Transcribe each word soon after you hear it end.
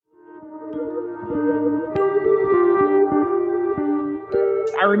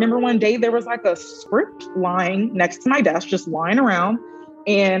I remember one day there was like a script lying next to my desk, just lying around.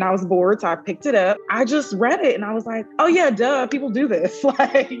 And I was bored, so I picked it up. I just read it and I was like, oh yeah, duh, people do this.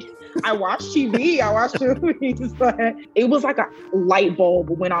 Like, I watch TV, I watch movies, but it was like a light bulb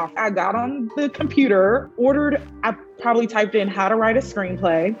went off. I got on the computer, I probably typed in how to write a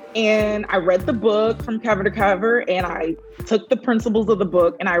screenplay, and I read the book from cover to cover, and I took the principles of the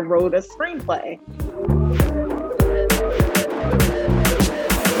book and I wrote a screenplay.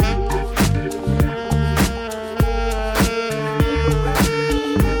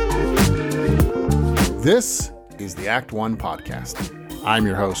 This is the Act One podcast. I'm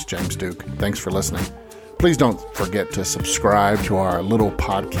your host, James Duke. Thanks for listening. Please don't forget to subscribe to our little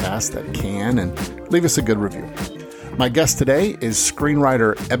podcast that can and leave us a good review. My guest today is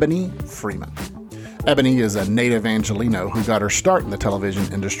screenwriter Ebony Freeman. Ebony is a native Angelino who got her start in the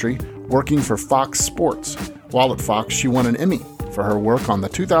television industry working for Fox Sports. While at Fox, she won an Emmy for her work on the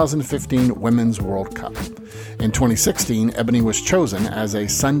 2015 Women's World Cup. In 2016, Ebony was chosen as a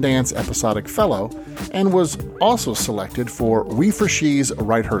Sundance Episodic Fellow and was also selected for We for She's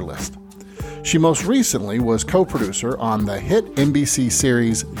Write Her List. She most recently was co-producer on the hit NBC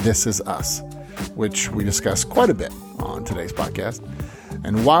series This Is Us, which we discuss quite a bit on today's podcast.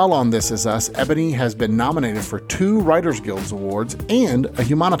 And while on This Is Us, Ebony has been nominated for 2 Writers Guild Awards and a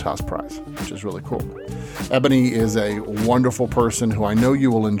Humanitas Prize, which is really cool. Ebony is a wonderful person who I know you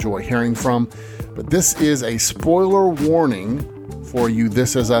will enjoy hearing from, but this is a spoiler warning for you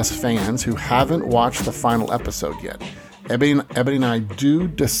This Is Us fans who haven't watched the final episode yet. Ebony and I do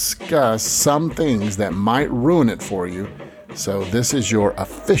discuss some things that might ruin it for you, so this is your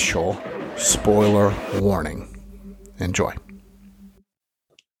official spoiler warning. Enjoy.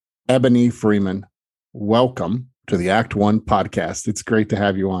 Ebony Freeman, welcome to the Act One podcast. It's great to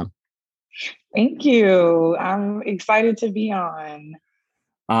have you on. Thank you. I'm excited to be on.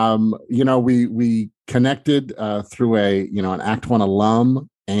 We connected through an Act One alum,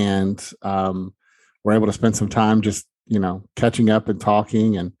 and we're able to spend some time just, catching up and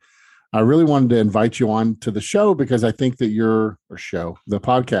talking. And I really wanted to invite you on to the show because I think that the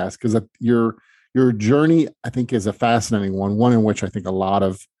podcast, because your journey, I think, is a fascinating one in which I think a lot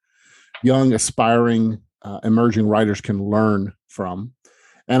of young, aspiring, emerging writers can learn from.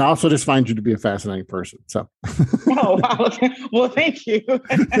 And I also just find you to be a fascinating person. So, oh, wow. Well, thank you.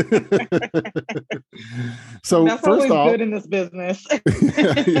 So that's first always off, good in this business.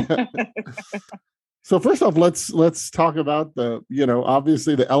 Yeah. So first off, let's talk about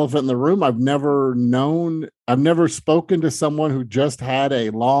obviously the elephant in the room. I've never spoken to someone who just had a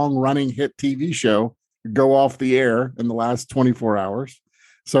long running hit TV show go off the air in the last 24 hours.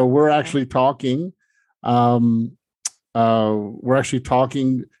 So we're actually talking. It's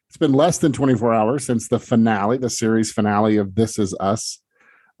been less than 24 hours since the series finale of This Is Us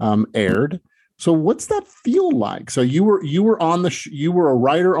aired. So what's that feel like? So you were you were a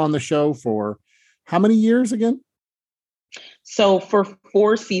writer on the show for how many years again? So for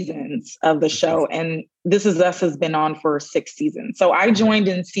 4 seasons of the show, and This Is Us has been on for 6 seasons. So I joined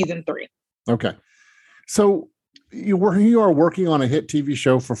in season 3. Okay. So you are working on a hit TV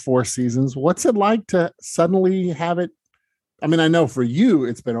show for 4 seasons. What's it like to suddenly have it? I mean, I know for you,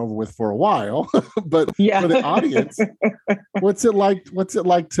 it's been over with for a while, but yeah. For the audience, what's it like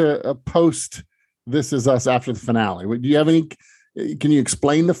to post This Is Us after the finale? Do you have any, can you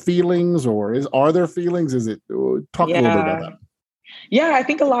explain the feelings are there feelings? Talk a little bit about that. Yeah. I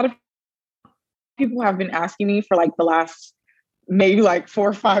think a lot of people have been asking me for like the last maybe like 4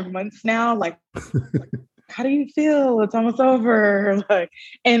 or 5 months now, like, how do you feel? It's almost over.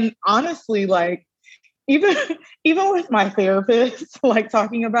 And honestly, even with my therapist,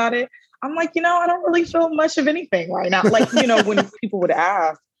 talking about it, I'm like, I don't really feel much of anything right now. When people would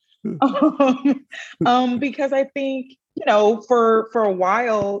ask, because I think, for a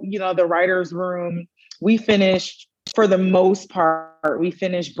while, the writer's room, for the most part, we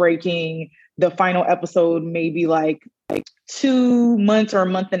finished breaking the final episode, maybe 2 months or a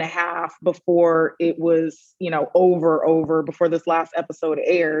month and a half before it was, over before this last episode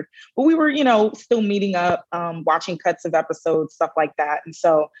aired. But we were, still meeting up, watching cuts of episodes, stuff like that. And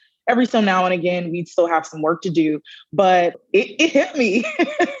so every so now and again, we'd still have some work to do, but it hit me.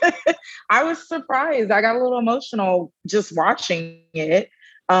 I was surprised. I got a little emotional just watching it,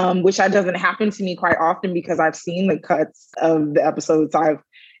 which doesn't happen to me quite often because I've seen the cuts of the episodes. I've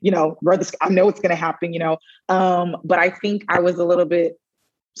read this, I know it's going to happen, but I think I was a little bit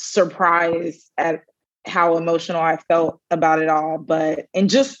surprised at how emotional I felt about it all. And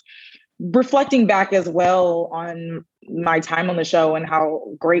just reflecting back as well on my time on the show and how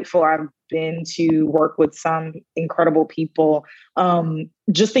grateful I've been to work with some incredible people.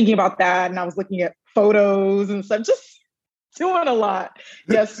 Just thinking about that, and I was looking at photos and stuff, just doing a lot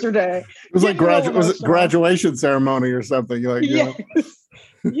yesterday. It was like graduation ceremony or something. You're like, yes.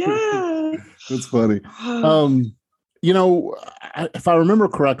 Yeah. That's funny. If I remember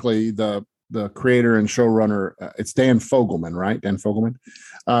correctly, the creator and showrunner, it's Dan Fogelman, right? Dan Fogelman.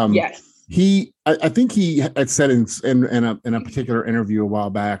 Yes. I think he had said in a particular interview a while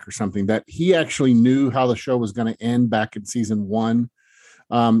back or something that he actually knew how the show was going to end back in season 1.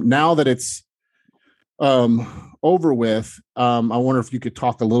 Now that it's over with, I wonder if you could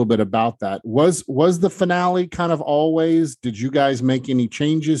talk a little bit about that. Was the finale kind of always? Did you guys make any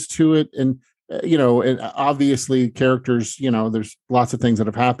changes to it? And and obviously characters, there's lots of things that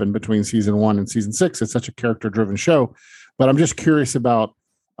have happened between season 1 and season 6. It's such a character-driven show, but I'm just curious about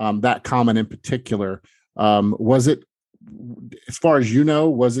that comment in particular. Was it, as far as you know,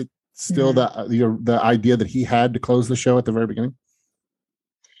 was it still the idea that he had to close the show at the very beginning?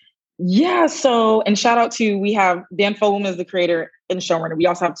 Yeah. So, and shout out to, we have Dan Fogelman is the creator and showrunner. We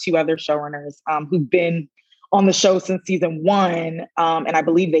also have 2 other showrunners who've been on the show since season 1. And I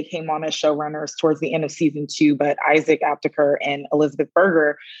believe they came on as showrunners towards the end of season 2, but Isaac Apteker and Elizabeth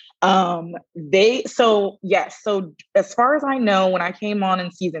Berger. So as far as I know, when I came on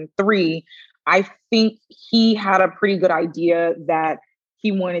in season 3, I think he had a pretty good idea that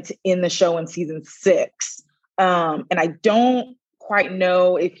he wanted to end the show in season 6. And I don't quite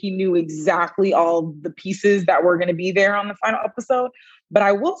know if he knew exactly all the pieces that were going to be there on the final episode. But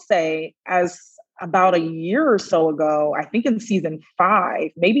I will say, as about a year or so ago, I think in season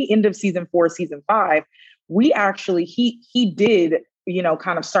 5, maybe end of season 4, season 5, we actually, he did,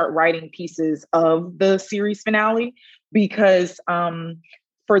 kind of start writing pieces of the series finale, because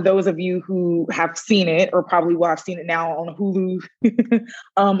for those of you who have seen it, or probably will have seen it now on Hulu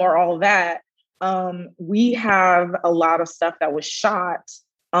or all that, we have a lot of stuff that was shot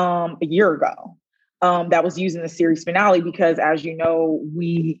a year ago that was used in the series finale, because as you know,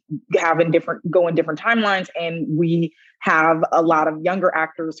 we go in different timelines, and we have a lot of younger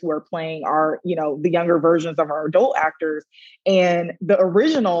actors who are playing our, the younger versions of our adult actors. And the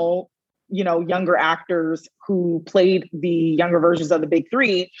original, younger actors who played the younger versions of the big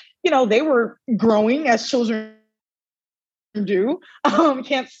 3, they were growing as children do.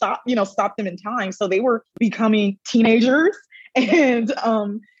 Can't stop them in time. So they were becoming teenagers. And,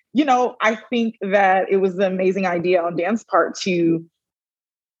 I think that it was an amazing idea on Dan's part to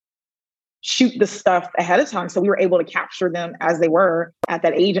shoot the stuff ahead of time. So we were able to capture them as they were at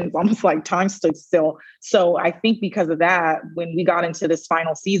that age. And it's almost like time stood still. So I think because of that, when we got into this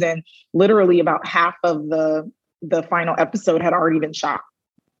final season, literally about half of the final episode had already been shot.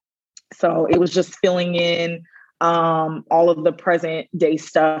 So it was just filling in all of the present day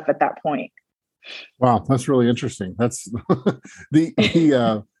stuff at that point. Wow, that's really interesting. That's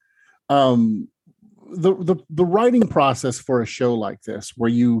the writing process for a show like this, where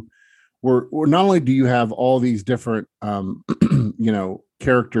not only do you have all these different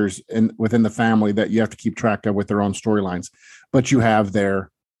characters within the family that you have to keep track of with their own storylines, but you have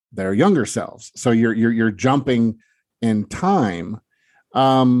their younger selves. So you're jumping in time.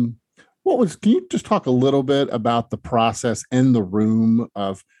 Can you just talk a little bit about the process in the room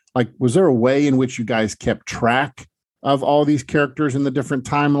of, like, was there a way in which you guys kept track of all these characters in the different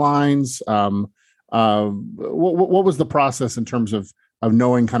timelines? What was the process in terms of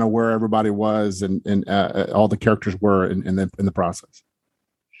knowing kind of where everybody was and all the characters were in the process?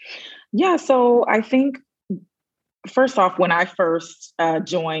 Yeah. So I think, first off, when I first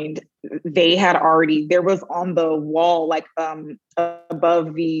joined, there was on the wall, like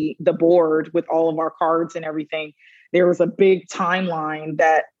above the board with all of our cards and everything, there was a big timeline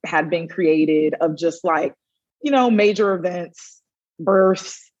that had been created of just like, major events,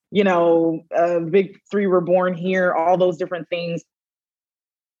 births, big 3 were born here, all those different things.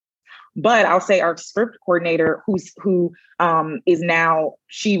 But I'll say our script coordinator, who is now,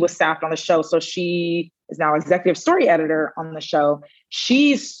 she was staffed on the show, so she is now executive story editor on the show.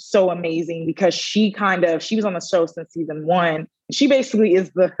 She's so amazing because she was on the show since season 1. She basically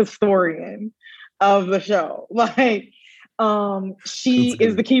is the historian of the show. Like, she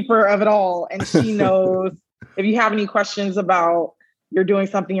is the keeper of it all, and she knows if you have any questions about, you're doing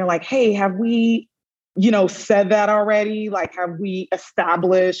something, you're like, hey, have we, said that already? Like, have we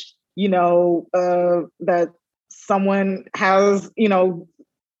established, that someone has,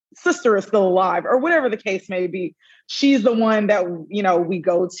 sister is still alive, or whatever the case may be. She's the one that, we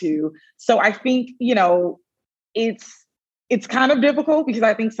go to. So I think, it's kind of difficult, because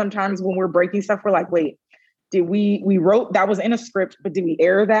I think sometimes when we're breaking stuff, we're like, wait, Did we wrote that was in a script, but did we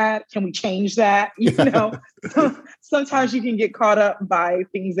air that? Can we change that? Sometimes you can get caught up by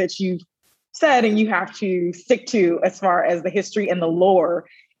things that you've said and you have to stick to as far as the history and the lore.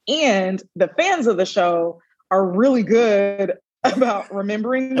 And the fans of the show are really good about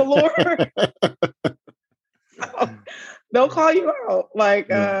remembering the lore. So they'll call you out. Like,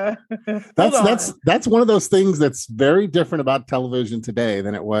 that's one of those things that's very different about television today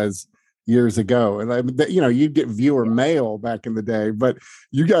than it was years ago. And you'd get viewer mail back in the day, but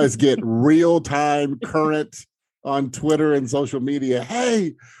you guys get real time, current on Twitter and social media.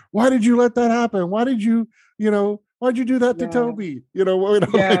 Hey, why did you let that happen? Why'd you do that to Toby? You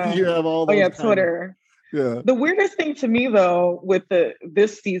have all those. Twitter. Yeah. The weirdest thing to me, though, with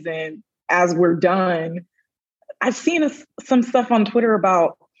this season, as we're done, I've seen some stuff on Twitter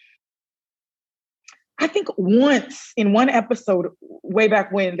about, I think once in one episode, way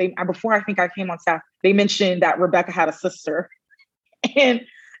back when, before I think I came on staff, they mentioned that Rebecca had a sister. And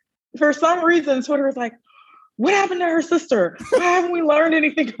for some reason, Twitter was like, what happened to her sister? Why haven't we learned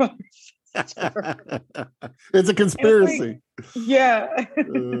anything about her sister? It's a conspiracy. Yeah.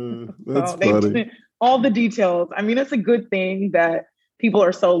 That's funny. All the details. I mean, it's a good thing that people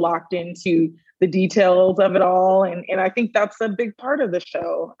are so locked into the details of it all. And I think that's a big part of the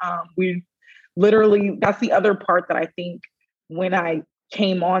show. That's the other part that I think when I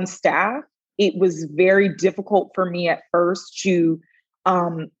came on staff, it was very difficult for me at first to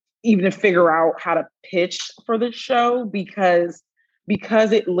even to figure out how to pitch for the show because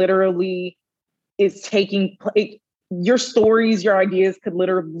it literally is taking your stories, your ideas could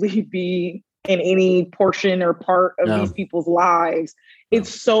literally be in any portion or part of these people's lives. It's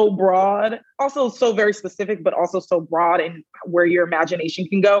so broad, also so very specific, but also so broad and where your imagination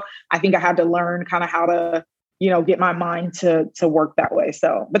can go. I think I had to learn kind of how to, get my mind to work that way.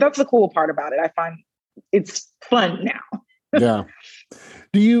 So, but that's the cool part about it. I find it's fun now. Yeah.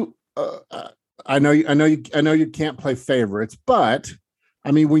 Do you, I know you can't play favorites, but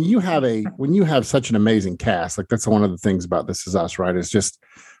I mean, when you have such an amazing cast, like that's one of the things about This Is Us, right? It's just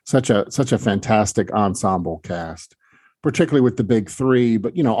such a fantastic ensemble cast, particularly with the big three,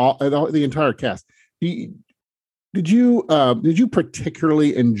 but the entire cast. Did you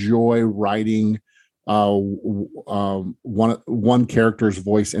particularly enjoy writing one character's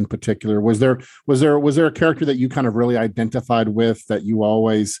voice in particular? Was there a character that you kind of really identified with that you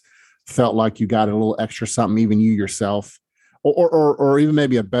always felt like you got a little extra something, even you yourself? Or even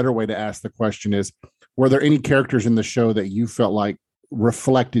maybe a better way to ask the question is, were there any characters in the show that you felt like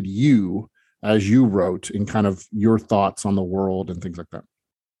reflected you as you wrote in kind of your thoughts on the world and things like that?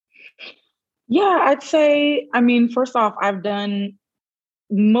 Yeah, I'd say, first off, I've done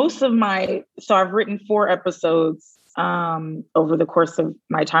I've written 4 episodes over the course of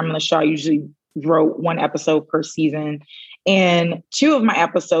my time on the show. I usually wrote 1 episode per season. And 2 of my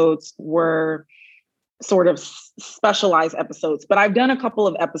episodes were sort of specialized episodes, but I've done a couple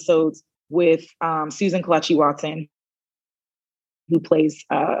of episodes with Susan Kelechi Watson, who plays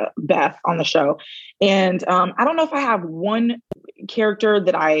Beth on the show. And I don't know if I have one character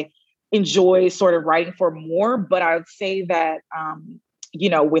that I enjoy sort of writing for more, but I would say that,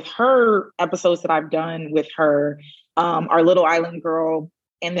 with her episodes that I've done with her, Our Little Island Girl,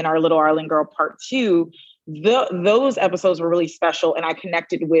 and then Our Little Island Girl Part 2, those episodes were really special. And I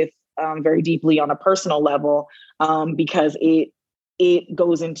connected with very deeply on a personal level because it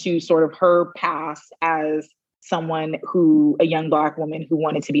goes into sort of her past as a young Black woman who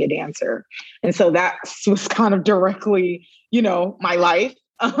wanted to be a dancer. And so that was kind of directly, my life.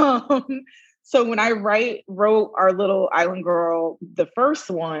 So when I wrote Our Little Island Girl, the first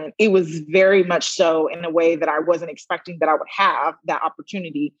one, it was very much so in a way that I wasn't expecting that I would have that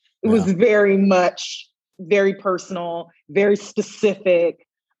opportunity. It was very much, very personal, very specific,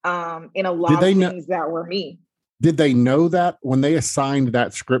 in a lot of things that were me. Did they know that when they assigned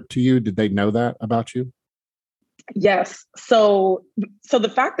that script to you? Did they know that about you? Yes. So the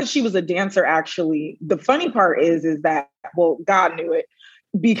fact that she was a dancer, actually, the funny part is that, well, God knew it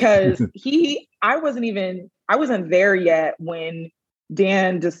because I wasn't there yet when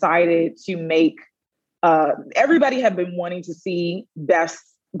Dan decided to make, everybody had been wanting to see Beth's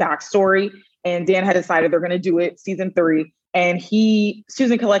backstory, and Dan had decided they're going to do it season 3. And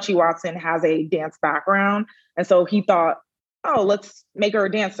Susan Kelechi Watson has a dance background. And so he thought, oh, let's make her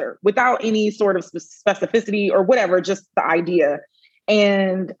a dancer without any sort of specificity or whatever, just the idea.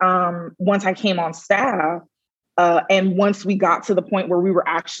 And once I came on staff, and once we got to the point where we were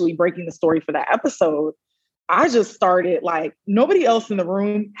actually breaking the story for that episode, I just started like, nobody else in the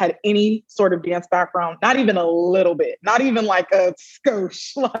room had any sort of dance background, not even a little bit, not even like a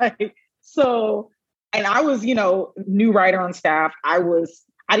skosh. So and I was, new writer on staff. I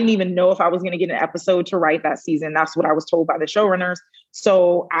didn't even know if I was going to get an episode to write that season. That's what I was told by the showrunners.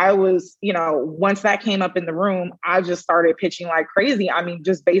 So I was, once that came up in the room, I just started pitching like crazy. I mean,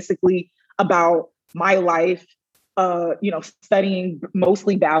 just basically about my life, studying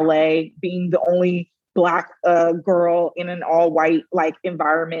mostly ballet, being the only Black girl in an all white like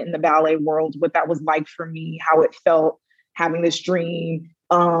environment in the ballet world, what that was like for me, how it felt having this dream,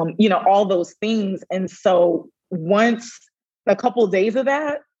 all those things. And so once a couple of days of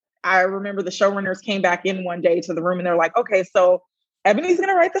that, I remember the showrunners came back in one day to the room and they're like, okay, so Ebony's going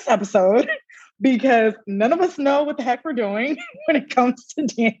to write this episode because none of us know what the heck we're doing when it comes to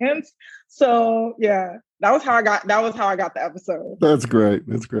dance. So yeah, that was how I got the episode. That's great.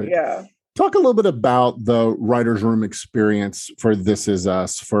 That's great. Yeah. Talk a little bit about the writer's room experience for This Is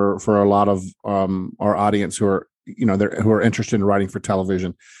Us for a lot of our audience who are, who are interested in writing for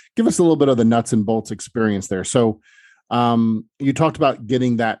television. Give us a little bit of the nuts and bolts experience there. So you talked about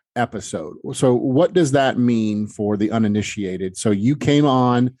getting that episode. So what does that mean for the uninitiated? So you came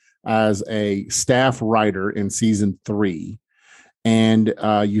on as a staff writer in season 3, and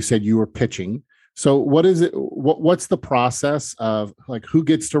you said you were pitching. So what is it? What's the process of like who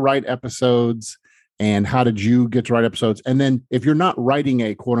gets to write episodes and how did you get to write episodes? And then if you're not writing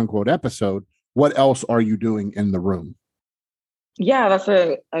a quote unquote episode, what else are you doing in the room? Yeah, that's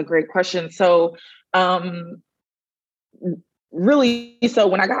a great question. So really, so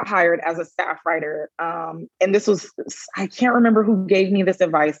when I got hired as a staff writer, and this was, I can't remember who gave me this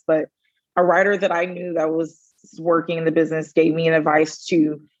advice, but a writer that I knew that was working in the business gave me an advice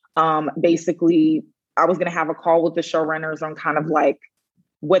to basically, I was going to have a call with the showrunners on kind of like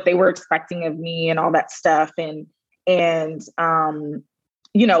what they were expecting of me and all that stuff. And so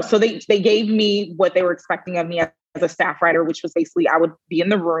they gave me what they were expecting of me as a staff writer, which was basically I would be in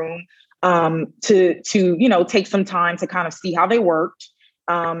the room to take some time to kind of see how they worked,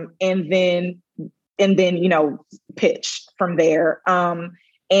 and then pitch from there.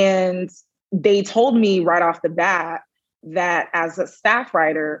 And they told me right off the bat that as a staff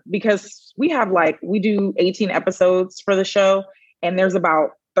writer, because we do 18 episodes for the show, and there's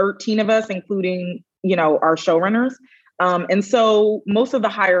about 13 of us, including, our showrunners. And so most of the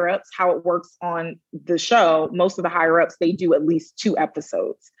higher ups, how it works on the show, most of the higher ups, they do at least 2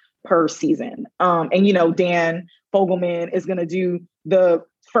 episodes per season. And Dan Fogelman is going to do the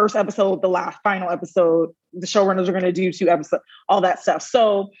first episode, the last final episode. The showrunners are going to do 2 episodes, all that stuff.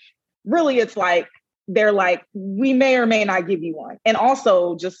 So really it's like, they're like, we may or may not give you one. And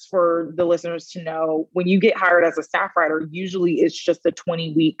also just for the listeners to know, when you get hired as a staff writer, usually it's just a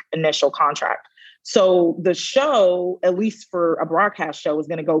 20-week initial contract. So the show, at least for a broadcast show, is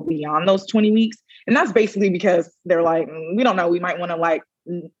going to go beyond those 20 weeks. And that's basically because they're like, we don't know, we might want to like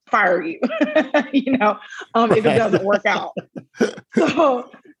fire you, if it doesn't work out. So,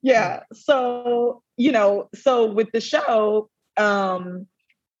 yeah. So, so with the show,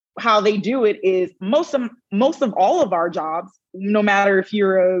 how they do it is most of all of our jobs, no matter if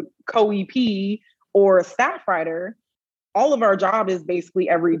you're a co-EP or a staff writer, all of our job is basically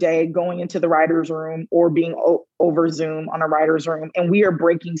every day going into the writer's room or being over Zoom on a writer's room. And we are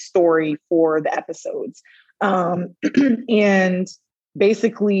breaking story for the episodes. And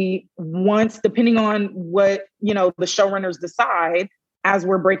basically once, depending on what, the showrunners decide as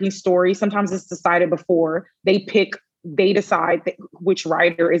we're breaking story, sometimes it's decided before they decide which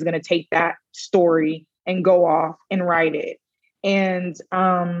writer is going to take that story and go off and write it. And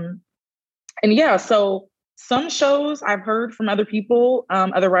yeah, so some shows I've heard from other people,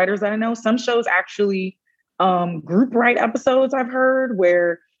 other writers that I know, some shows actually group write episodes I've heard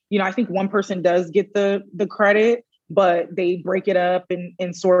where, I think one person does get the credit, but they break it up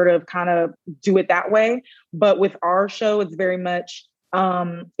and sort of kind of do it that way. But with our show, it's very much,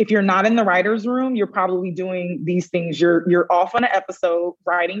 if you're not in the writer's room, you're probably doing these things. You're off on an episode,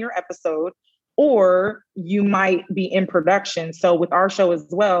 writing your episode, or you might be in production. So with our show as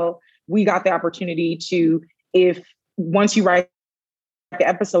well, we got the opportunity to, once you write the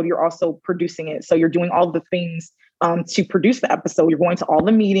episode, you're also producing it. So you're doing all the things to produce the episode. You're going to all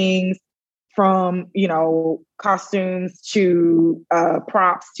the meetings, from, costumes to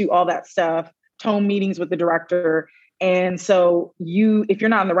props to all that stuff, tone meetings with the director. And so if you're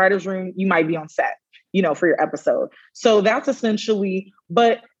not in the writer's room, you might be on set, for your episode. So that's essentially,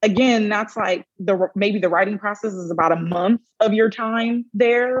 but again, that's like maybe the writing process is about a month of your time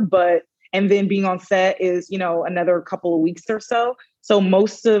there, and then being on set is, another couple of weeks or so. So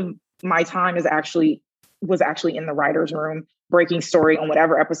most of my time was actually in the writer's room, breaking story on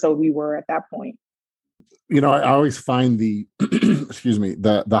whatever episode we were at that point. I always find the excuse me,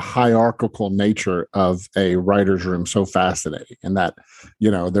 the hierarchical nature of a writer's room so fascinating, and that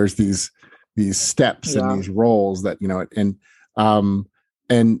there's these steps and these roles that um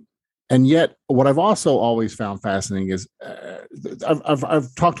and and yet what I've also always found fascinating is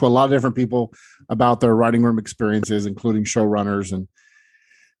I've talked to a lot of different people about their writing room experiences, including showrunners,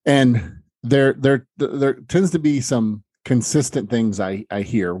 and there tends to be some consistent things I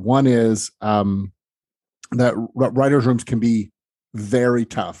hear. One is that writers' rooms can be very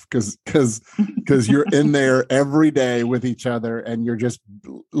tough because you're in there every day with each other, and you're just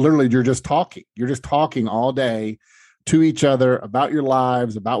talking all day to each other about your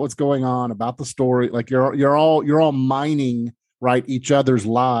lives, about what's going on, about the story. Like you're all mining, right, each other's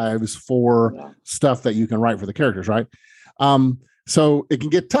lives for stuff that you can write for the characters, right? So it can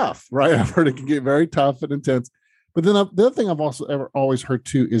get tough, right? I've heard it can get very tough and intense. But then the other thing I've also always heard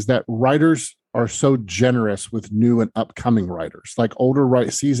too is that writers are so generous with new and upcoming writers. Like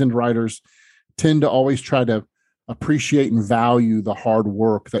seasoned writers tend to always try to appreciate and value the hard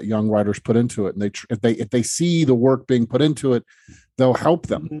work that young writers put into it. And if they see the work being put into it, they'll help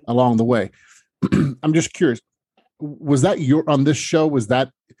them along the way. I'm just curious, was that on this show? Does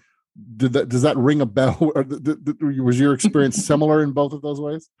that ring a bell? Or was your experience similar in both of those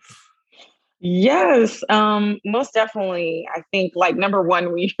ways? Yes, most definitely. I think number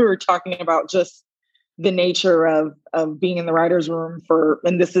one, we were talking about just the nature of being in the writer's room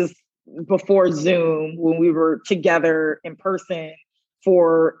and this is before Zoom, when we were together in person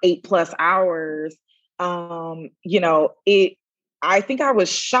for 8+ hours. I think I was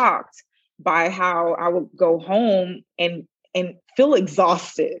shocked by how I would go home and feel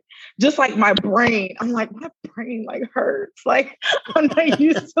exhausted. Just like my brain, I'm like, my brain hurts. I'm not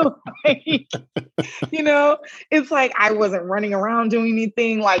used to it's like I wasn't running around doing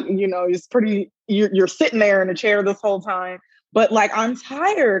anything. It's pretty, you're sitting there in a chair this whole time. But I'm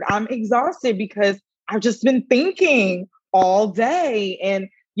tired, I'm exhausted because I've just been thinking all day and,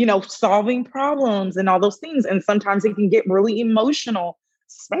 solving problems and all those things. And sometimes it can get really emotional,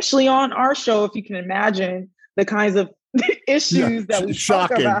 especially on our show, if you can imagine the kinds of issues that we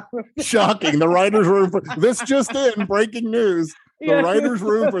talk about. Shocking. The writer's room for this just in, breaking news. The writer's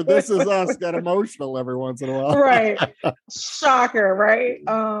room for This Is Us got emotional every once in a while. Right. Shocker, right?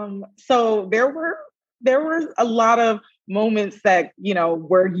 So there were a lot of moments that,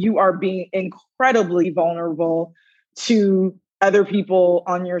 where you are being incredibly vulnerable to other people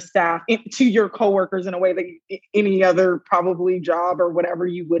on your staff, to your coworkers in a way that any other probably job or whatever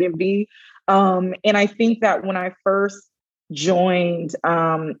you wouldn't be. And I think that when I first joined,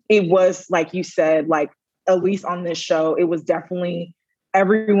 it was like you said, at least on this show, it was definitely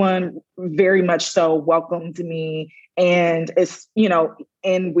everyone very much so welcomed me. And it's,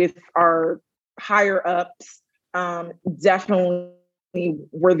 and with our higher ups, definitely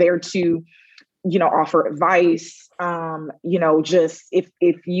were there to, offer advice, just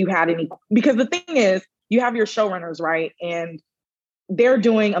if you had any, because the thing is, you have your showrunners, right? And they're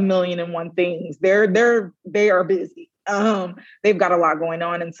doing 1,000,001 things. They are busy. They've got a lot going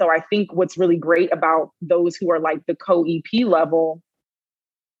on. And so I think what's really great about those who are the co-EP level,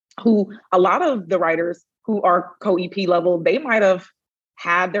 who a lot of the writers who are co-EP level, they might have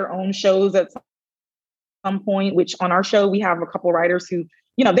had their own shows at some point, which on our show, we have a couple writers who,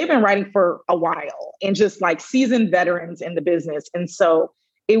 they've been writing for a while and just seasoned veterans in the business. And so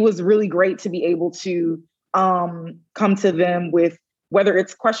it was really great to be able to come to them with, whether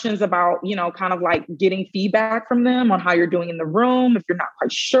it's questions about, kind of getting feedback from them on how you're doing in the room, if you're not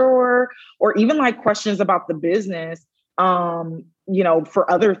quite sure, or even questions about the business, for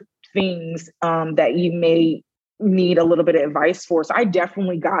other things that you may need a little bit of advice for. So I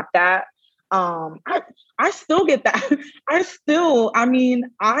definitely got that. I still get that. I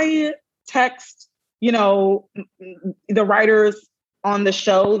text, the writers on the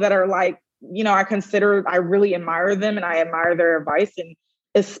show that are I really admire them and I admire their advice. And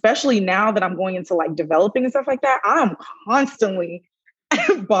especially now that I'm going into developing and stuff like that, I'm constantly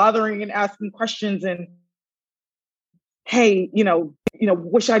bothering and asking questions and, hey,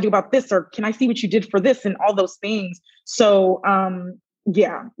 what should I do about this? Or can I see what you did for this? And all those things. So,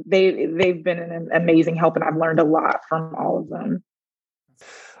 they've been an amazing help, and I've learned a lot from all of them.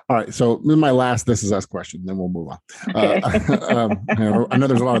 All right, so my last This Is Us question, then we'll move on. Okay. I know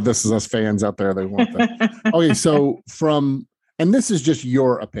there's a lot of This Is Us fans out there. They want that. Okay, so and this is just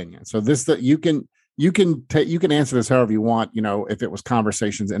your opinion. So you can answer this however you want. If it was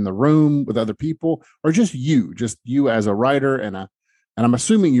conversations in the room with other people, or just you as a writer, and I'm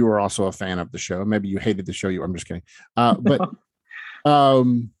assuming you were also a fan of the show. Maybe you hated the show. I'm just kidding. But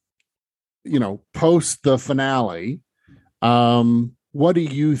post the finale, what do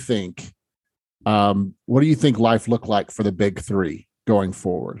you think? What do you think life looked like for the big three going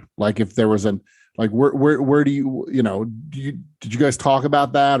forward? Like if there was where do did you guys talk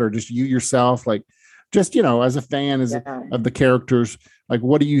about that, or just you yourself, like just, as a fan of the characters, like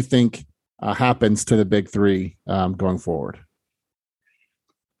what do you think happens to the big three going forward?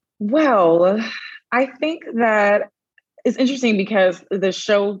 Well, I think that it's interesting because when the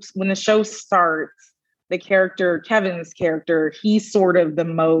show starts, Kevin's character, he's sort of the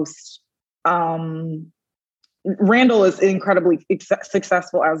most, Randall is incredibly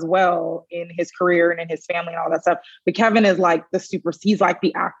successful as well in his career and in his family and all that stuff. But Kevin is like he's like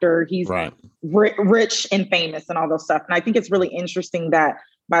the actor. He's right. Rich and famous and all those stuff. And I think it's really interesting that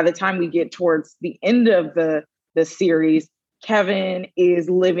by the time we get towards the end of the series, Kevin is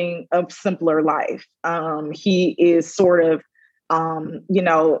living a simpler life. He is sort of,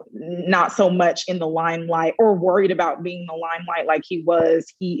 not so much in the limelight or worried about being in the limelight like he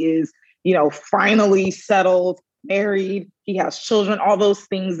was. He is, finally settled, married. He has children, all those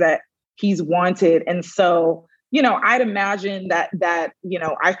things that he's wanted. And so, I'd imagine that,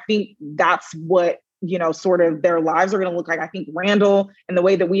 I think that's what, sort of their lives are going to look like. I think Randall and the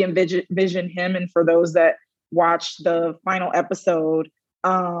way that we envision him, and for those that watch the final episode,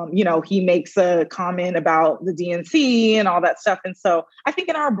 he makes a comment about the DNC and all that stuff. And so I think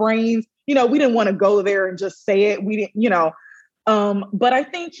in our brains, we didn't want to go there and just say it. We didn't, but I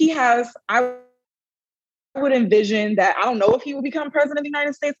think I would envision that. I don't know if he will become president of the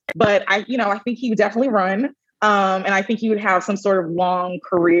United States, but I think he would definitely run. And I think he would have some sort of long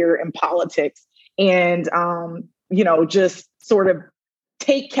career in politics and, just sort of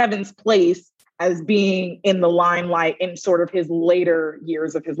take Kevin's place as being in the limelight in sort of his later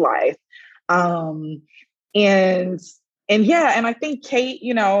years of his life. And I think Kate,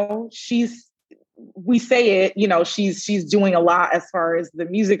 we say it, she's doing a lot as far as the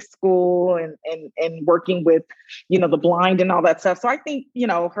music school and working with, the blind and all that stuff. So I think,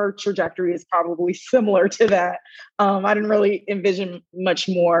 her trajectory is probably similar to that. I didn't really envision much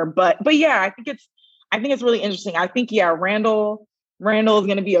more, but yeah, I think it's really interesting. I think, Randall is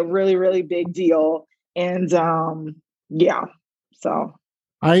going to be a really, really big deal. And so.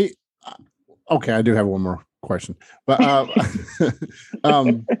 I do have one more question, but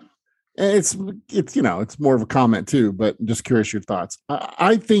it's more of a comment too, but I'm just curious your thoughts.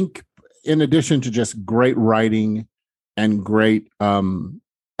 I think in addition to just great writing and great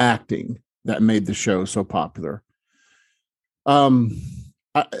acting that made the show so popular,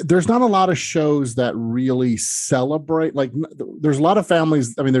 there's not a lot of shows that really celebrate. Like, there's a lot of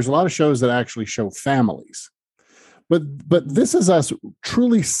families. I mean, there's a lot of shows that actually show families, but This Is Us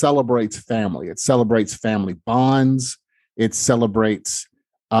truly celebrates family. It celebrates family bonds. It celebrates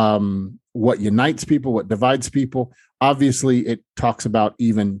what unites people, what divides people. Obviously, it talks about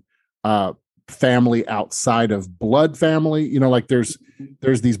even family outside of blood family. Like there's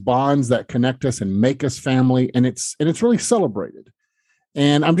these bonds that connect us and make us family, and it's really celebrated.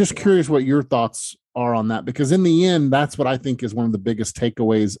 And I'm just curious what your thoughts are on that, because in the end, that's what I think is one of the biggest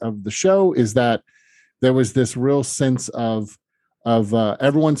takeaways of the show, is that there was this real sense of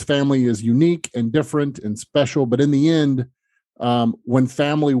everyone's family is unique and different and special. But in the end, when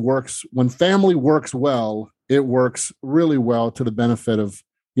family works well, it works really well to the benefit of,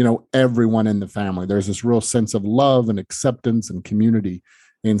 everyone in the family. There's this real sense of love and acceptance and community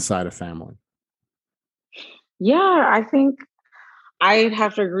inside a family. Yeah, I think I'd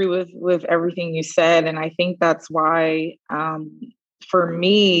have to agree with everything you said. And I think that's why, for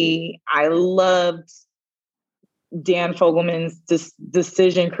me, I loved Dan Fogelman's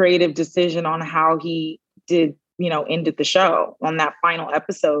creative decision on how he did, ended the show on that final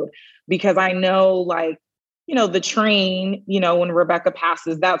episode, because I know, the train, when Rebecca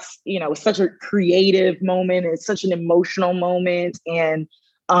passes, that's, such a creative moment. It's such an emotional moment. And,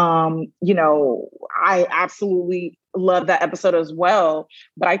 I absolutely love that episode as well.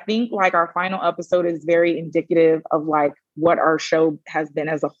 But I think our final episode is very indicative of what our show has been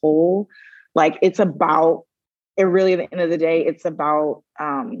as a whole. It's about, it really, at the end of the day, it's about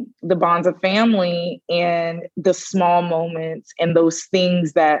the bonds of family and the small moments and those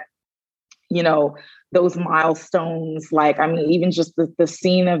things that, those milestones, even just the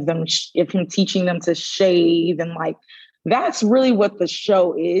scene of him teaching them to shave, and that's really what the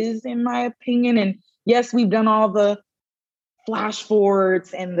show is, in my opinion. And yes, we've done all the flash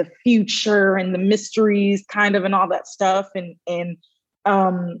forwards and the future and the mysteries kind of and all that stuff.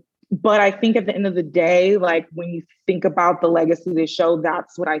 But I think at the end of the day, when you think about the legacy of the show,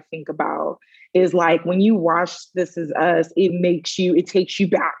 that's what I think about, is when you watch This Is Us, it takes you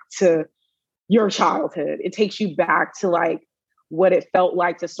back to your childhood. It takes you back to like what it felt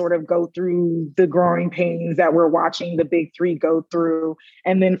like to sort of go through the growing pains that we're watching the big three go through.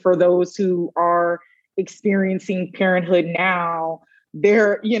 And then for those who are experiencing parenthood now,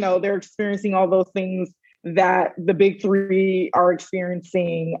 they're experiencing all those things that the big three are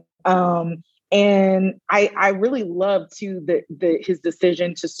experiencing. And I really love too his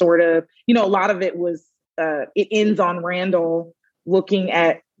decision to sort of, a lot of it was it ends on Randall looking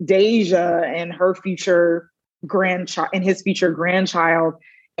at Deja and her future grandchild and his future grandchild.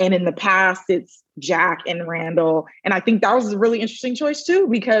 And in the past, it's Jack and Randall. And I think that was a really interesting choice too,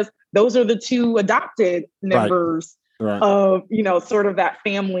 because those are the two adopted members of, sort of that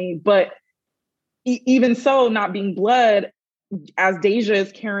family. But even so, not being blood, as Deja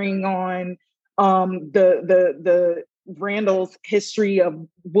is carrying on the Randall's history of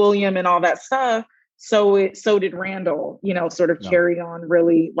William and all that stuff, so did Randall, sort of carry on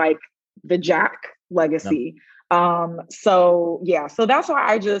really like the Jack legacy. So that's why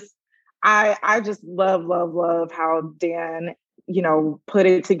I just love how Dan, put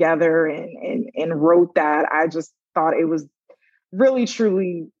it together and wrote that. I just thought it was really,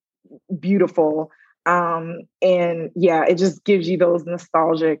 truly beautiful. It just gives you those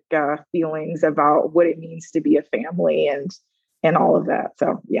nostalgic feelings about what it means to be a family and all of that.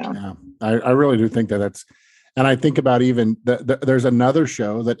 So, yeah. I really do think that's, and I think about even there's another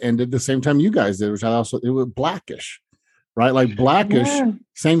show that ended the same time you guys did, which it was Blackish, right? Like Blackish,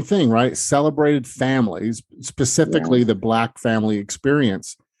 same thing, right? Celebrated families, specifically the Black family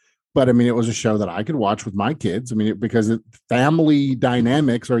experience. But I mean, it was a show that I could watch with my kids. I mean, because family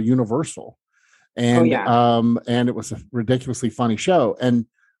dynamics are universal. And and it was a ridiculously funny show. And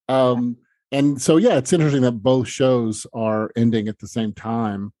so it's interesting that both shows are ending at the same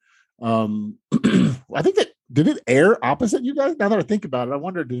time. I think that did it air opposite you guys? Now that I think about it, I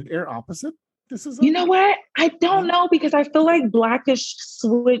wonder, did it air opposite? You know what? I don't know, because I feel like Blackish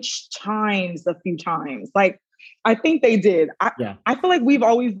switched times a few times. Like, I think they did. I feel like we've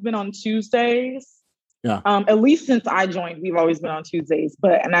always been on Tuesdays. Yeah. At least since I joined, we've always been on Tuesdays.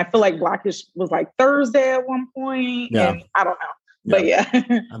 And I feel like Blackish was like Thursday at one point. Yeah. And I don't know. But I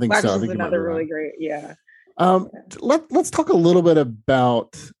think Blackish so. I think is another really great. Yeah. Let's talk a little bit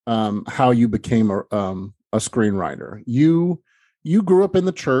about how you became a screenwriter. You grew up in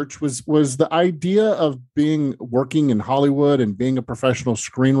the church. Was the idea of working in Hollywood and being a professional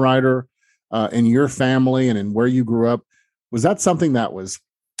screenwriter in your family and in where you grew up, was that something that was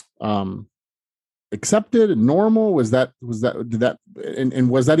accepted and normal? Was that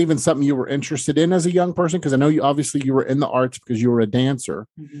even something you were interested in as a young person? Because I know you were in the arts because you were a dancer.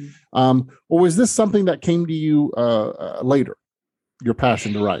 Mm-hmm. Or was this something that came to you later, your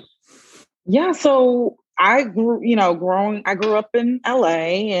passion to write? Yeah. So I grew up in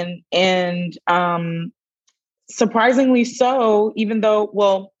LA and surprisingly so, even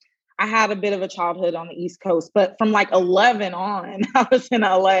though, I had a bit of a childhood on the East Coast, but from like 11 on, I was in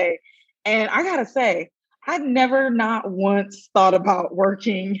LA. And I gotta say, I'd never not once thought about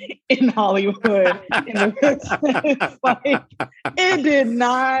working in Hollywood. In the like, it did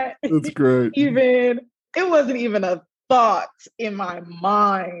not. That's great. It wasn't even a thought in my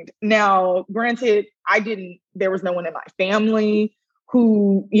mind. Now, granted, there was no one in my family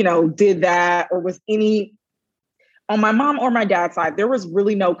who, did that or was on my mom or my dad's side, there was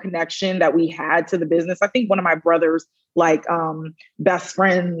really no connection that we had to the business. I think one of my brother's best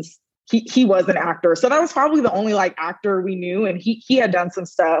friends, he was an actor. So that was probably the only actor we knew. And he had done some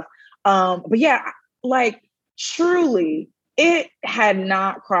stuff. But yeah, truly, it had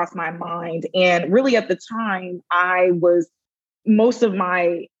not crossed my mind. And really at the time, most of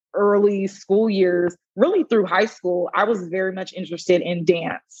my early school years, really through high school, I was very much interested in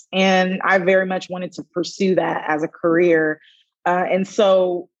dance. And I very much wanted to pursue that as a career. And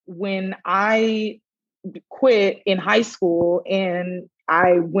so when I quit in high school and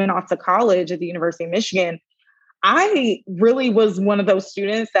I went off to college at the University of Michigan, I really was one of those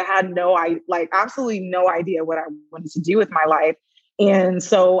students that had absolutely no idea what I wanted to do with my life. And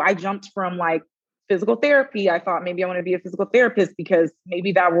so I jumped from physical therapy. I thought maybe I want to be a physical therapist because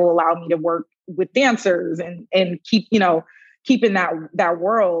maybe that will allow me to work with dancers and keep, keeping that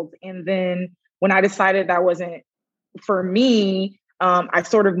world. And then when I decided that wasn't for me, I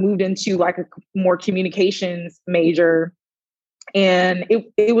sort of moved into a more communications major. And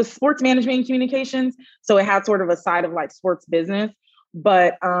it was sports management and communications. So it had sort of a side of sports business.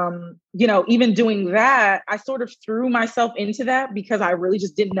 But, even doing that, I sort of threw myself into that because I really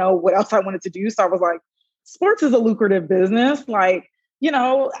just didn't know what else I wanted to do. So I was like, sports is a lucrative business. I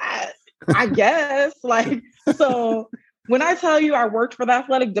guess so when I tell you I worked for the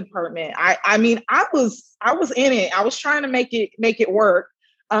athletic department, I mean, I was in it. I was trying to make it work.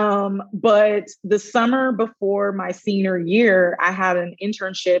 But the summer before my senior year, I had an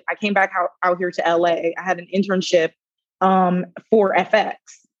internship. I came back out here to LA. I had an internship for FX,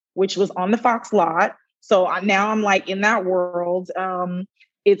 which was on the Fox lot. So now I'm like in that world.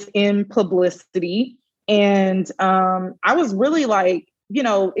 It's in publicity. And I was really like,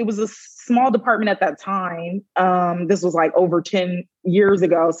 it was a small department at that time. This was like over 10 years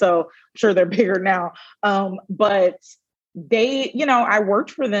ago. So I'm sure they're bigger now. But they, I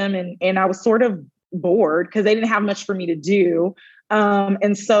worked for them and I was sort of bored because they didn't have much for me to do.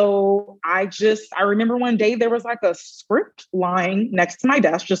 And so I remember one day there was like a script lying next to my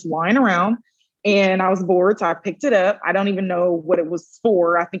desk, just lying around. And I was bored. So I picked it up. I don't even know what it was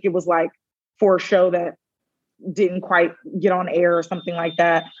for. I think it was like for a show that didn't quite get on air or something like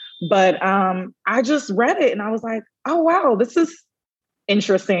that. But I just read it and I was like, oh, wow, this is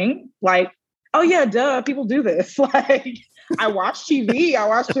interesting. Like, oh yeah, duh, people do this. Like, I watch TV, I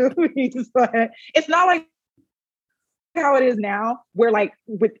watch movies, but it's not like how it is now, where like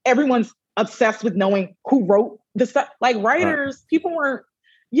with everyone's obsessed with knowing who wrote the stuff. Like writers, right. People weren't,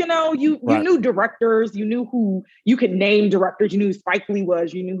 you right. knew directors, you knew who you could name directors, you knew who Spike Lee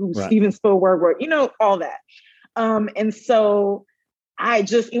was, you knew who right. Steven Spielberg was, all that. And so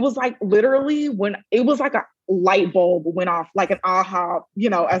it was like literally when it was like a light bulb went off, like an aha,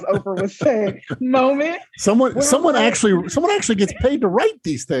 as Oprah would say, moment. Someone actually gets paid to write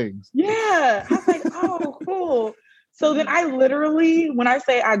these things. Yeah. I was like, oh, cool. So then I literally, when I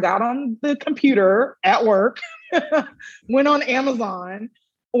say I got on the computer at work, went on Amazon,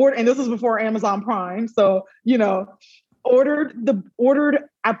 and this was before Amazon Prime. So,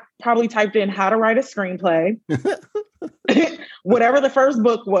 I probably typed in how to write a screenplay, whatever the first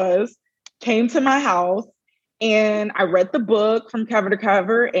book was, came to my house and I read the book from cover to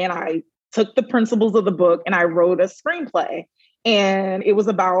cover and I took the principles of the book and I wrote a screenplay. And it was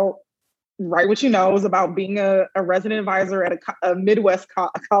about, right what it was about being a resident advisor at a Midwest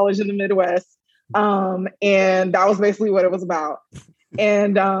college in the Midwest. And that was basically what it was about.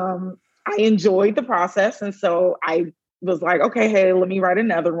 And I enjoyed the process. And so I was like, okay, hey, let me write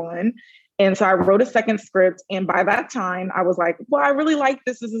another one. And so I wrote a second script. And by that time, I was like, well, I really like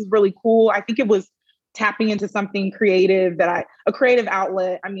this. This is really cool. I think it was tapping into something creative a creative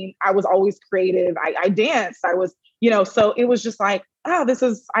outlet. I mean, I was always creative. I danced. I was, so it was just like,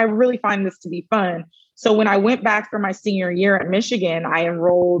 I really find this to be fun. So when I went back for my senior year at Michigan, I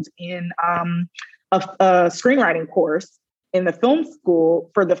enrolled in a screenwriting course in the film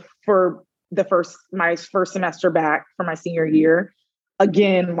school for my first semester back for my senior year.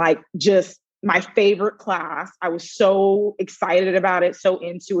 Again, like just my favorite class. I was so excited about it, so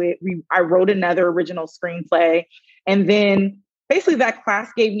into it. I wrote another original screenplay. And then basically that class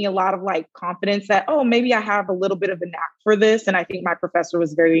gave me a lot of like confidence that, oh, maybe I have a little bit of a knack for this. And I think my professor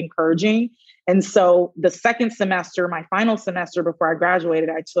was very encouraging. And so the second semester, my final semester before I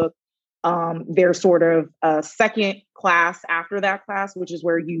graduated, I took their sort of second class after that class, which is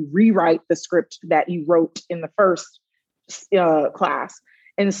where you rewrite the script that you wrote in the first class.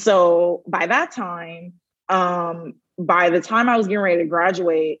 And so by that time, by the time I was getting ready to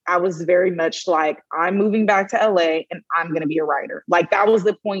graduate, I was very much like, I'm moving back to LA and I'm going to be a writer. Like that was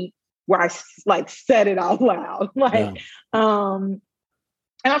the point where I like said it out loud. Like, and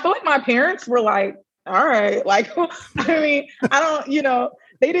I feel like my parents were like, all right, like, I mean, I don't,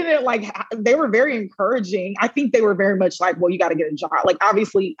 they didn't they were very encouraging. I think they were very much like, well, you got to get a job. Like,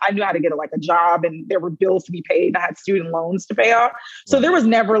 obviously I knew how to get a job and there were bills to be paid. I had student loans to pay off. So there was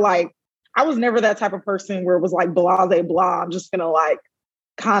never I was never that type of person where it was like, blah, blah, I'm just going to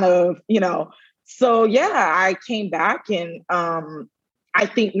kind of, So yeah, I came back and I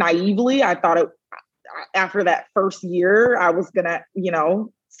think naively, I thought after that first year, I was going to,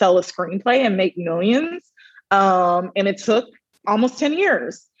 sell a screenplay and make millions. And it took almost 10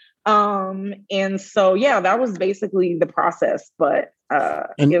 years. And so, yeah, that was basically the process, but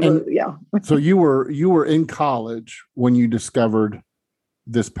So you were in college when you discovered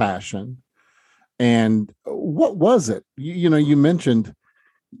this passion. And what was it? You mentioned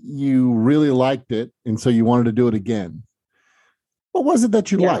you really liked it. And so you wanted to do it again. What was it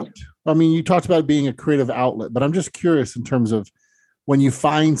that you liked? I mean, you talked about being a creative outlet, but I'm just curious in terms of when you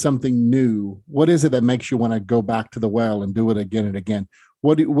find something new, what is it that makes you want to go back to the well and do it again and again?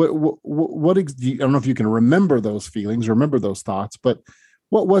 I don't know if you can remember those feelings, remember those thoughts, but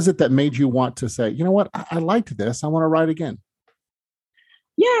what was it that made you want to say, you know what, I liked this, I want to write again?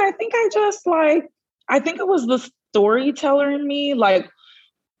 Yeah, I think I think it was the storyteller in me. Like,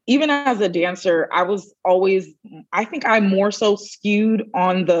 even as a dancer, I think I more so skewed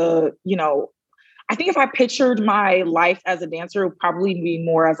on I think if I pictured my life as a dancer, it would probably be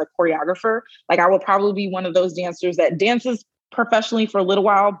more as a choreographer. Like I would probably be one of those dancers that dances professionally for a little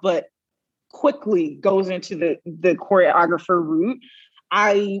while, but quickly goes into the choreographer route.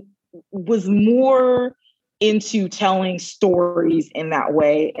 I was more into telling stories in that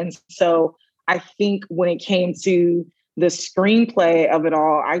way. And so I think when it came to the screenplay of it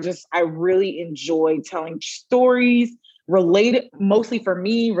all, I really enjoyed telling stories related, mostly for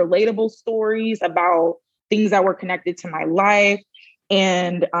me, relatable stories about things that were connected to my life.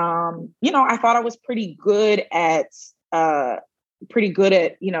 And, I thought I was pretty good at,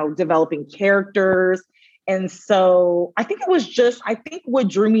 developing characters. And so I think what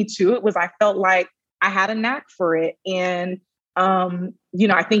drew me to it was I felt like I had a knack for it. And,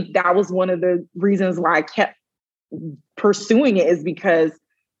 I think that was one of the reasons why I kept pursuing it, is because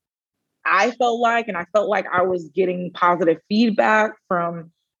I felt like I was getting positive feedback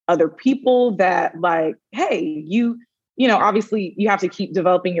from other people that like, hey, obviously you have to keep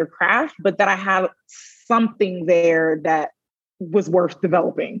developing your craft, but that I have something there that was worth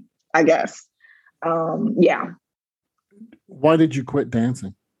developing, I guess. Yeah. Why did you quit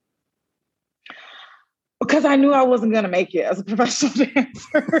dancing? Because I knew I wasn't going to make it as a professional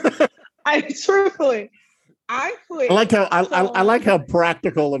dancer. I quit. I like how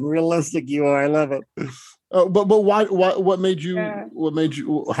practical and realistic you are. I love it. But why? What made you? Yeah. What made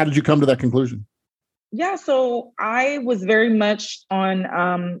you? How did you come to that conclusion? Yeah, so I was very much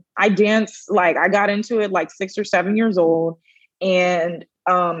on. I danced I got into it like 6 or 7 years old, and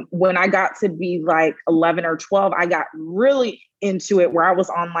when I got to be like 11 or 12, I got really into it. Where I was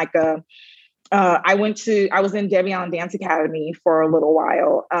on like a. I was in Debbie Allen Dance Academy for a little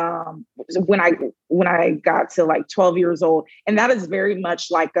while when I got to like 12 years old. And that is very much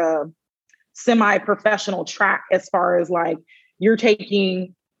like a semi-professional track as far as like you're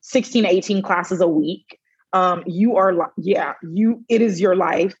taking 16 to 18 classes a week. It is your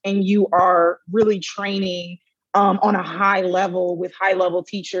life, and you are really training on a high level with high level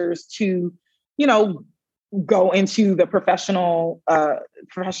teachers to, go into the professional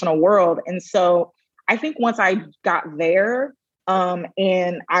world. And so I think once I got there,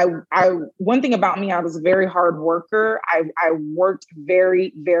 and I one thing about me, I was a very hard worker. I worked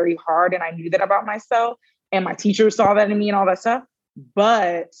very, very hard, and I knew that about myself, and my teachers saw that in me and all that stuff.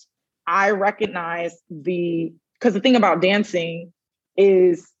 But I recognized because the thing about dancing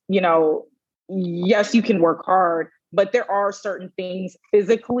is, yes, you can work hard, but there are certain things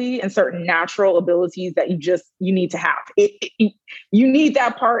physically and certain natural abilities that you need to have. You need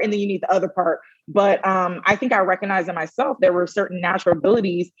that part, and then you need the other part. But I think I recognized in myself, there were certain natural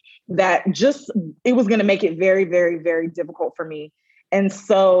abilities that it was going to make it very, very, very difficult for me. And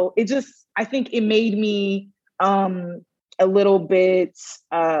so I think it made me a little bit,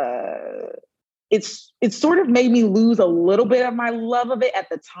 it sort of made me lose a little bit of my love of it at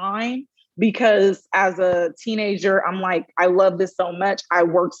the time. Because as a teenager, I'm like, I love this so much. I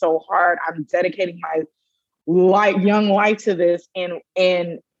work so hard. I'm dedicating my young life to this. And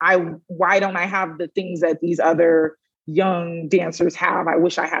why don't I have the things that these other young dancers have? I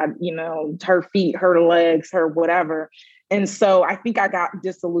wish I had, her feet, her legs, her whatever. And so I think I got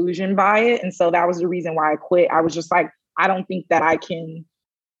disillusioned by it. And so that was the reason why I quit. I was just like, I don't think that I can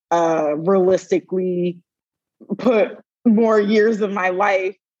realistically put more years of my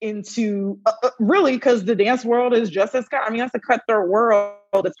life into really, because the dance world is just as that's a cutthroat world.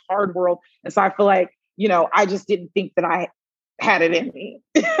 It's a hard world. And so I feel like, I just didn't think that I had it in me,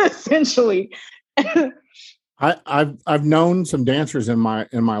 essentially. I've known some dancers in my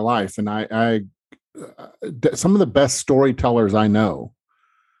life, and I some of the best storytellers I know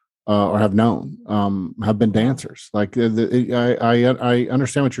or have known have been dancers. Like I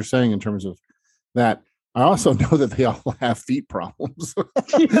understand what you're saying in terms of that. I also know that they all have feet problems.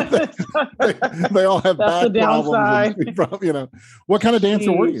 they all have back problems. What kind of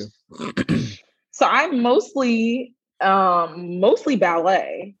dancer were you? So I'm mostly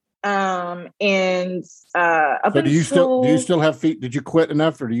ballet. And so do you still have feet? Did you quit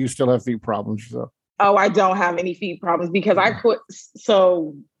enough, or do you still have feet problems yourself? Oh, I don't have any feet problems because I quit.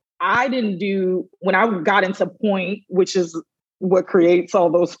 So I didn't do, when I got into point, which is what creates all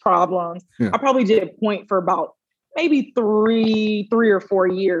those problems. Yeah. I probably did point for about maybe three or 4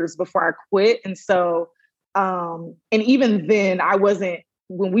 years before I quit. And so, and even then I wasn't,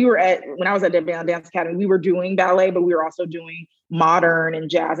 when I was at Debbie Allen Dance Academy, we were doing ballet, but we were also doing modern and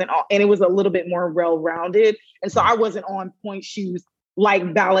jazz and it was a little bit more well-rounded. And so I wasn't on point shoes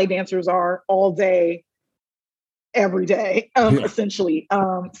like ballet dancers are all day, every day, essentially.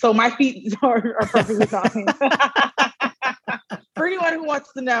 So my feet are perfectly fine. For anyone who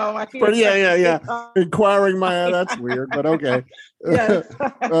wants to know, my feet are inquiring my, that's weird, but okay. Yes.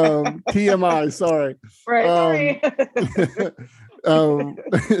 TMI, sorry. Right,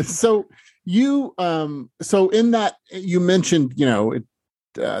 sorry. So you, so in that, you mentioned,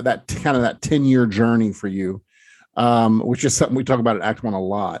 that kind of that 10-year journey for you, which is something we talk about at Act One a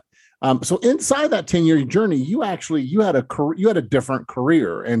lot. So inside that 10-year journey, you had a different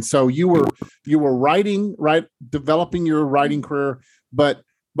career. And so you were writing, right, developing your writing career, but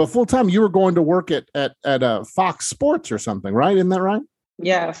full time you were going to work at Fox Sports or something, right? Isn't that right?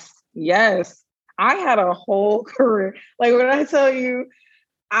 Yes. I had a whole career. Like when I tell you,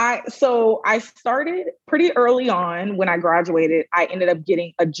 I started pretty early on when I graduated. I ended up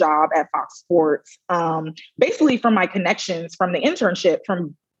getting a job at Fox Sports, basically from my connections from the internship,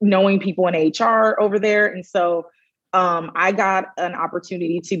 from knowing people in HR over there. And so I got an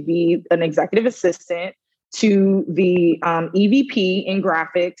opportunity to be an executive assistant to the EVP in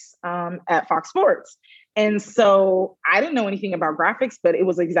graphics at Fox Sports. And so I didn't know anything about graphics, but it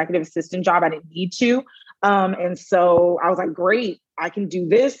was an executive assistant job. I didn't need to. And so I was like, great, I can do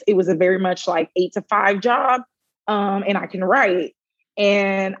this. It was a very much like 8 to 5 job, and I can write.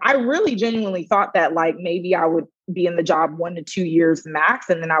 And I really genuinely thought that like maybe I would be in the job 1 to 2 years max,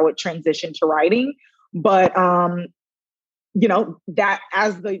 and then I would transition to writing. But that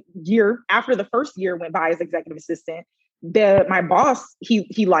as the year after the first year went by as executive assistant, my boss,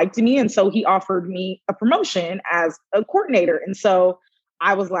 he liked me. And so he offered me a promotion as a coordinator. And so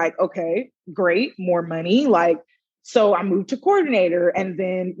I was like, okay, great, more money. So I moved to coordinator, and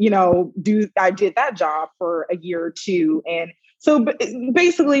then, I did that job for a year or two. And so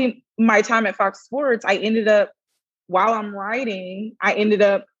basically my time at Fox Sports, while I'm writing, I ended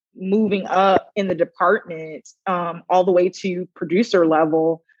up moving up in the department all the way to producer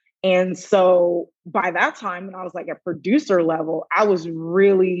level. And so by that time, when I was like at producer level, I was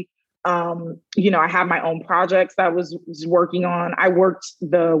really, I had my own projects that I was working on. I worked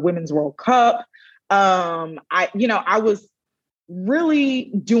the Women's World Cup. I was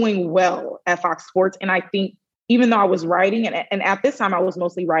really doing well at Fox Sports. And I think even though I was writing, and at this time I was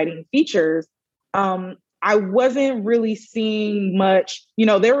mostly writing features, I wasn't really seeing much.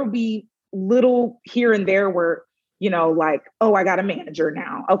 There would be little here and there where, like, oh, I got a manager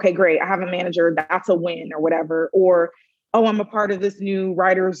now. Okay, great. I have a manager. That's a win or whatever. Or, oh, I'm a part of this new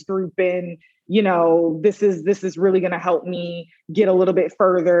writers group, and, this is really going to help me get a little bit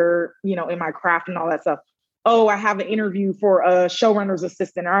further, in my craft and all that stuff. Oh, I have an interview for a showrunner's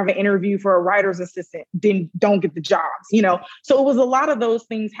assistant, or I have an interview for a writer's assistant, then don't get the jobs, So it was a lot of those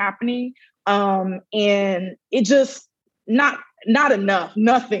things happening. And it just not enough,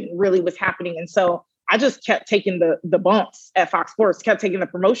 nothing really was happening. And so I just kept taking the bumps at Fox Sports, kept taking the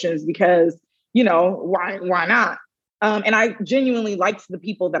promotions because, why not? And I genuinely liked the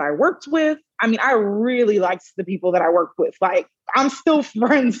people that I worked with. I mean, I really liked the people that I worked with. Like, I'm still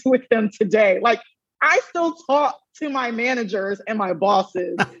friends with them today. Like, I still talk to my managers and my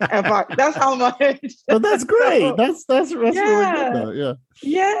bosses. That's how much. But that's great. So, that's really good though. Yeah.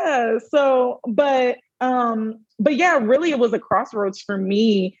 Yeah. So, but yeah, really it was a crossroads for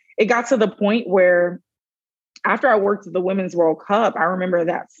me. It got to the point where after I worked at the Women's World Cup, I remember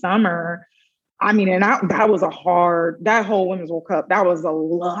that summer, I mean, and that was that whole Women's World Cup, that was a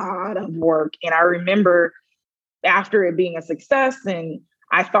lot of work. And I remember after it being a success, and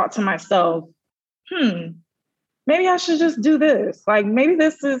I thought to myself, maybe I should just do this. Like, maybe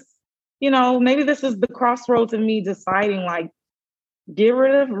this is the crossroads of me deciding, like, get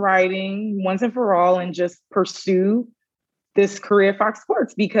rid of writing once and for all and just pursue this career at Fox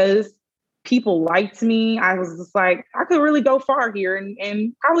Sports, because people liked me. I was just like, I could really go far here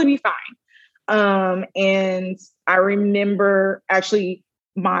and probably be fine. And I remember actually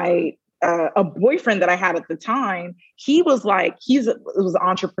a boyfriend that I had at the time, he was like, was an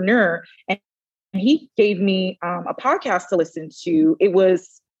entrepreneur, and he gave me a podcast to listen to. It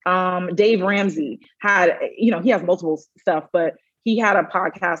was Dave Ramsey he has multiple stuff, but he had a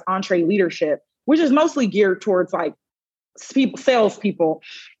podcast, Entree Leadership, which is mostly geared towards like salespeople.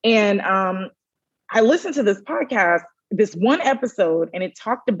 And I listened to this podcast, this one episode, and it's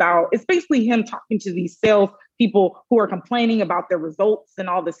basically him talking to these sales people who are complaining about their results and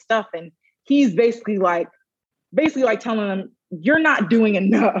all this stuff. And he's basically like telling them, you're not doing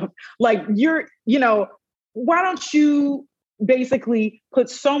enough. Like, why don't you basically put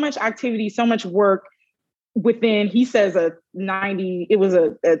so much activity, so much work within, he says it was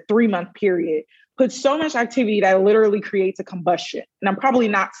a 3-month period, put so much activity that literally creates a combustion. And I'm probably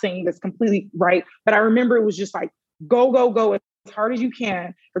not saying this completely right, but I remember it was just like, go as hard as you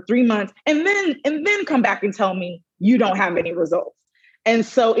can for 3 months, and then come back and tell me you don't have any results. And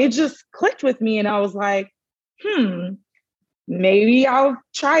so it just clicked with me, and I was like, maybe I'll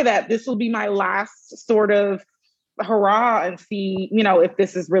try that. This will be my last sort of hurrah and see, if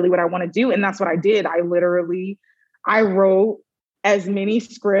this is really what I want to do. And that's what I did. I wrote as many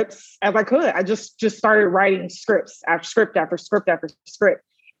scripts as I could. I just started writing scripts after script after script after script.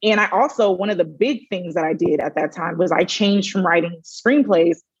 And I also, one of the big things that I did at that time was I changed from writing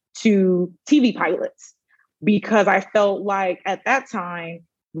screenplays to TV pilots, because I felt like at that time,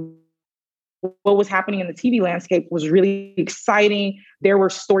 what was happening in the TV landscape was really exciting. There were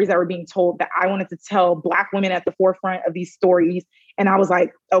stories that were being told that I wanted to tell Black women at the forefront of these stories. And I was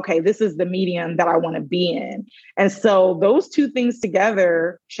like, okay, this is the medium that I want to be in. And so those two things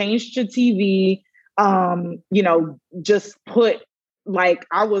together, changed to TV, just put like,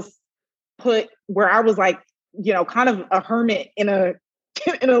 I was put where I was like, kind of a hermit in a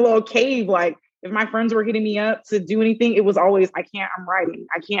little cave. Like if my friends were hitting me up to do anything, it was always, I'm writing.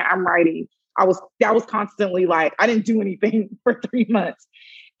 That was constantly like, I didn't do anything for 3 months.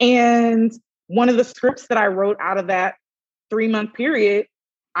 And one of the scripts that I wrote out of that 3-month period,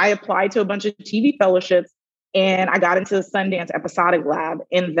 I applied to a bunch of TV fellowships, and I got into the Sundance Episodic Lab,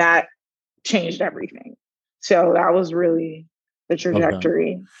 and that changed everything. So that was really the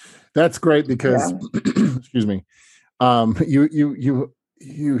trajectory. Okay. That's great because, excuse me,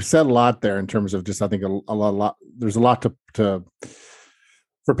 you said a lot there in terms of just, I think a lot. There's a lot to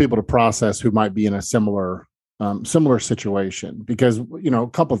for people to process who might be in a similar situation, because, a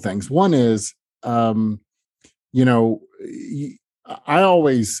couple of things. One is, I've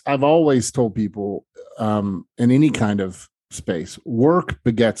always told people, in any kind of space, work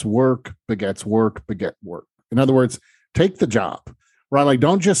begets work, begets work, beget work. In other words, take the job, right? Like,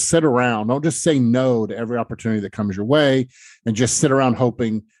 don't just sit around. Don't just say no to every opportunity that comes your way and just sit around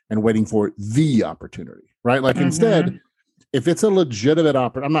hoping and waiting for the opportunity, right? Like, instead, if it's a legitimate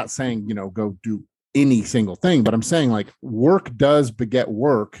opportunity, I'm not saying, go do any single thing, but I'm saying, like, work does beget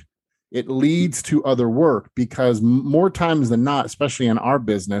work. It leads to other work, because more times than not, especially in our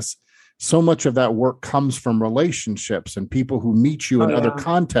business, so much of that work comes from relationships and people who meet you in other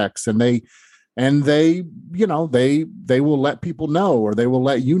contexts, and they will let people know, or they will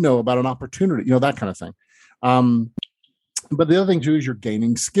let you know about an opportunity, that kind of thing. But the other thing too is you're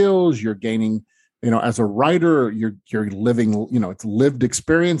gaining skills, you're gaining, as a writer, you're living, it's lived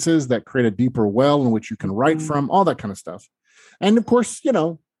experiences that create a deeper well in which you can write from, all that kind of stuff. And of course,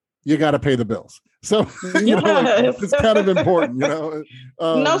 you got to pay the bills. So, it's kind of important, no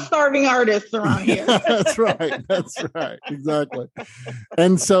starving artists around here. That's right. Exactly.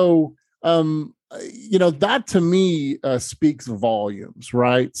 And so, that to me speaks volumes,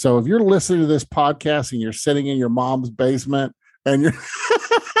 right? So if you're listening to this podcast and you're sitting in your mom's basement and you're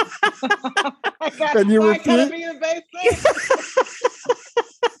and you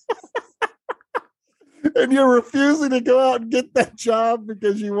and you're refusing to go out and get that job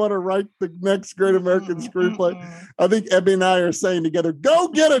because you want to write the next great American screenplay, I think Ebby and I are saying together, go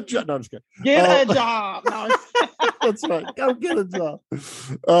get a job. No, I'm just kidding. Get a job. No. That's right. Go get a job.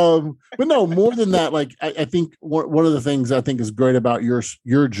 But no, more than that, like, I think one of the things I think is great about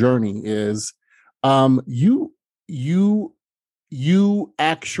your journey is you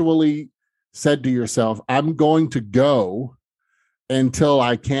actually said to yourself, I'm going to go until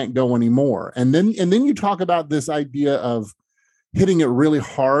I can't go anymore. And then you talk about this idea of hitting it really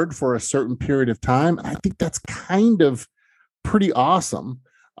hard for a certain period of time. I think that's kind of pretty awesome.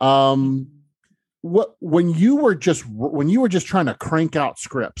 When you were just trying to crank out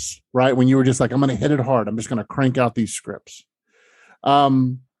scripts, right? When you were just like, I'm going to hit it hard, I'm just going to crank out these scripts.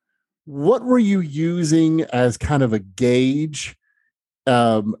 What were you using as kind of a gauge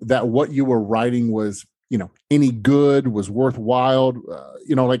that what you were writing was, any good, was worthwhile,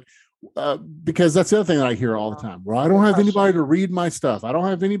 because that's the other thing that I hear all the time. Well, I don't have anybody to read my stuff. I don't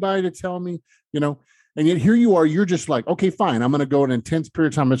have anybody to tell me, and yet here you are, you're just like, okay, fine. I'm going to go an intense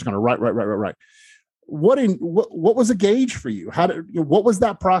period of time. I'm just going to write. What was a gauge for you? What was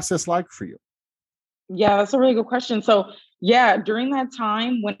that process like for you? Yeah, that's a really good question. So yeah, during that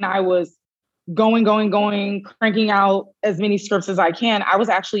time when I was going, cranking out as many scripts as I can, I was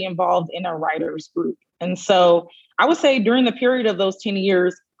actually involved in a writer's group. And so I would say during the period of those 10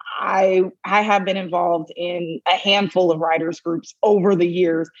 years, I have been involved in a handful of writers groups over the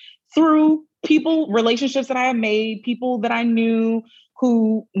years through relationships that I have made, people that I knew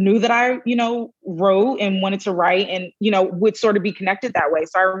who knew that I, wrote and wanted to write and, would sort of be connected that way.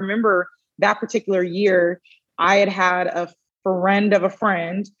 So I remember that particular year, I had a friend of a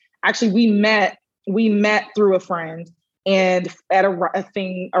friend. Actually, we met we met through a friend and at a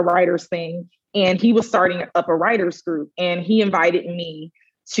writer's thing, and he was starting up a writer's group, and he invited me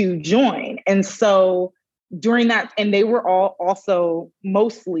to join. And so during that, and they were all also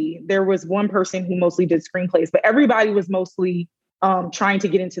mostly, there was one person who mostly did screenplays, but everybody was mostly trying to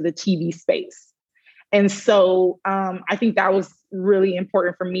get into the TV space. And so I think that was really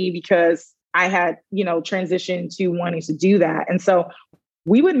important for me because I had, transitioned to wanting to do that. And so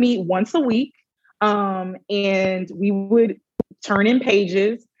we would meet once a week, and we would turn in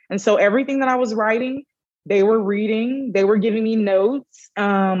pages. And so everything that I was writing, they were reading, they were giving me notes.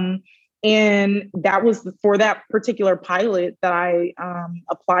 And that was for that particular pilot that I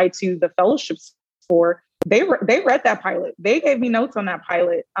applied to the fellowships for. They read that pilot. They gave me notes on that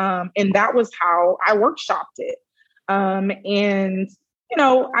pilot. And that was how I workshopped it. And,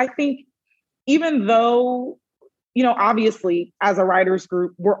 I think even though, obviously as a writers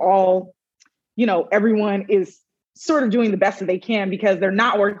group, we're all, everyone is sort of doing the best that they can because they're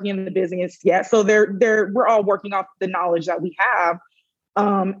not working in the business yet. So we're all working off the knowledge that we have.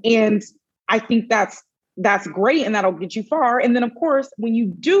 And I think that's great, and that'll get you far. And then of course, when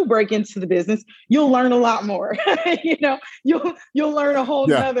you do break into the business, you'll learn a lot more. You'll learn a whole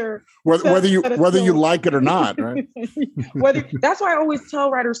nother whether you like it or not, right? That's why I always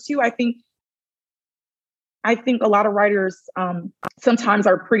tell writers too. I think a lot of writers sometimes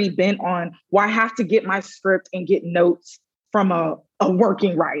are pretty bent on, well, I have to get my script and get notes from a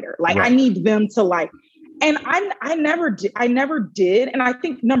working writer. Like right. I need them to and I never did. And I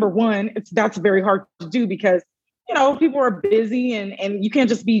think number one, that's very hard to do because, people are busy and you can't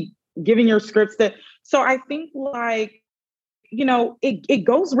just be giving your scripts so I think it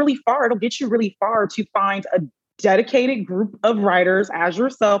goes really far. It'll get you really far to find a dedicated group of writers as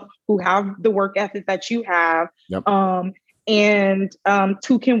yourself who have the work ethic that you have, yep. And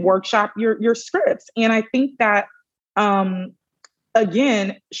who can workshop your scripts. And I think that,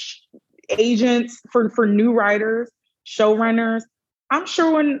 again, agents for new writers, showrunners, I'm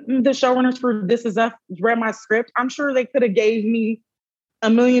sure when the showrunners for This Is Us read my script, I'm sure they could have gave me a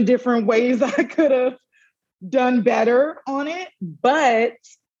million different ways I could have done better on it. But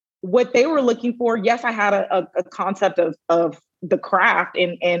what they were looking for, yes, I had a concept of the craft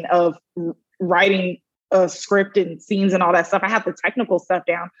and of writing a script and scenes and all that stuff. I had the technical stuff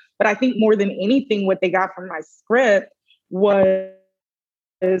down, but I think more than anything, what they got from my script was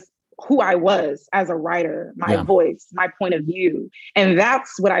who I was as a writer, my voice, my point of view. And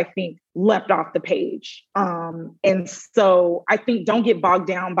that's what I think leapt off the page. And so I think don't get bogged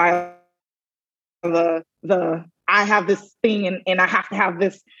down by the I have this thing and I have to have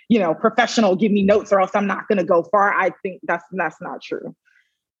this, professional give me notes or else I'm not going to go far. I think that's not true.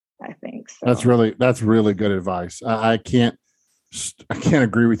 I think so. That's really good advice. I can't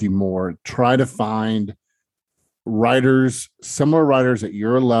agree with you more. Try to find similar writers at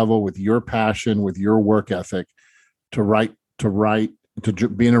your level with your passion, with your work ethic to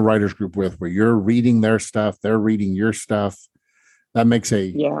be in a writer's group with, where you're reading their stuff, they're reading your stuff. That makes a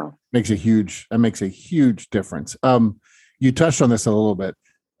huge difference. You touched on this a little bit.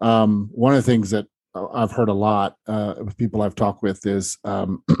 One of the things that I've heard a lot with people I've talked with is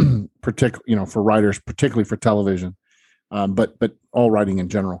particularly, for writers, particularly for television, but all writing in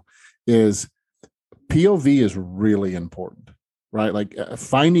general, is POV is really important, right? Like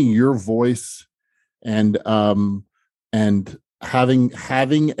finding your voice and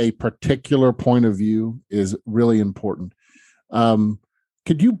having a particular point of view is really important.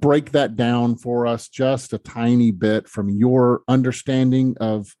 Could you break that down for us just a tiny bit from your understanding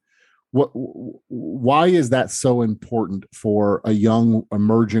of why is that so important for a young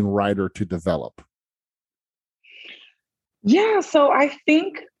emerging writer to develop? Yeah, so I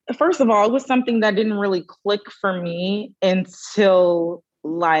think, first of all, it was something that didn't really click for me until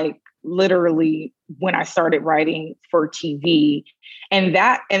literally when I started writing for TV. And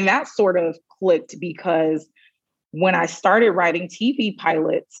that sort of clicked because when I started writing TV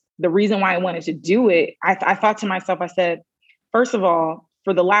pilots, the reason why I wanted to do it, I thought to myself, I said, first of all,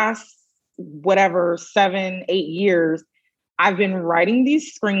 for the last 7-8 years, I've been writing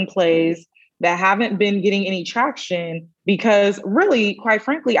these screenplays that haven't been getting any traction because really, quite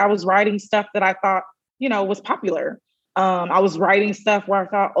frankly, I was writing stuff that I thought, was popular. I was writing stuff where I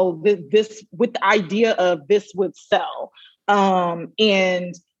thought, oh, this with the idea of this would sell.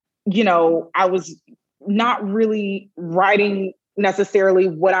 And, I was not really writing necessarily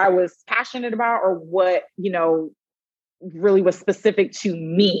what I was passionate about or what, really was specific to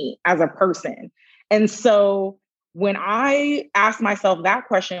me as a person. And so when I asked myself that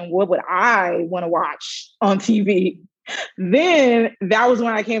question, what would I want to watch on TV? Then that was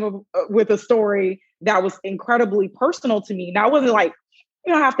when I came up with a story that was incredibly personal to me. Now, it wasn't like,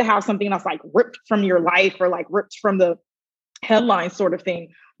 you don't have to have something that's like ripped from your life or like ripped from the headline sort of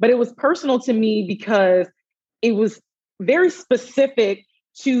thing, but it was personal to me because it was very specific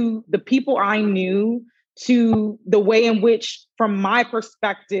to the people I knew, to the way in which, from my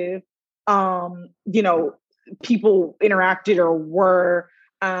perspective, you know, people interacted or were.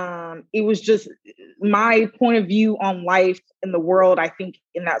 It was just my point of view on life and the world. I think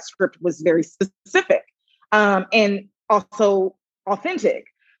in that script was very specific, and also authentic.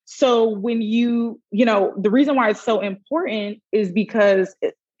 So when you know, the reason why it's so important is because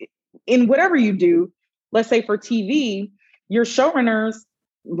in whatever you do, let's say for TV, your showrunners,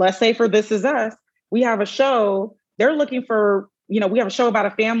 let's say for This Is Us, we have a show, they're looking for, you know, we have a show about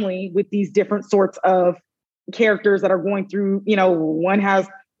a family with these different sorts of characters that are going through, you know, one has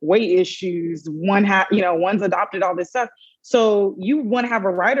weight issues, one's adopted, all this stuff. So you want to have a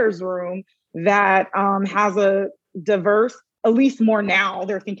writer's room that has a diverse, at least more now,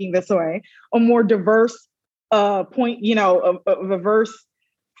 they're thinking this way, a more diverse point, you know, a diverse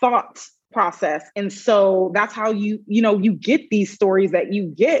thought process. And so that's how you get these stories that you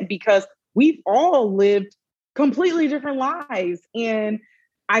get, because we've all lived completely different lives. And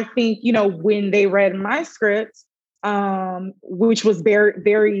I think, you know, when they read my script, which was very,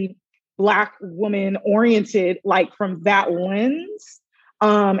 very Black woman oriented, like from that lens,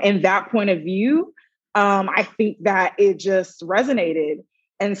 and that point of view, I think that it just resonated.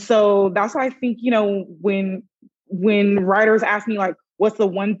 And so that's why I think, you know, when writers ask me like, what's the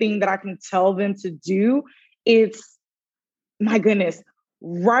one thing that I can tell them to do? It's, my goodness,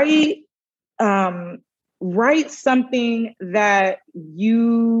 write something that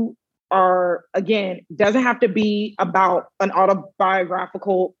you are, again, doesn't have to be about an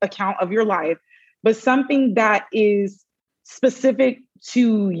autobiographical account of your life, but something that is specific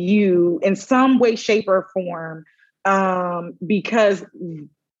to you in some way, shape, or form, because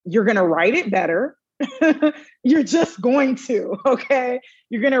you're going to write it better. You're just going to, okay?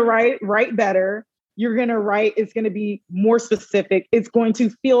 You're going to write better. You're going to write, it's going to be more specific. It's going to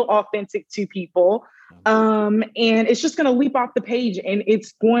feel authentic to people. And it's just going to leap off the page, and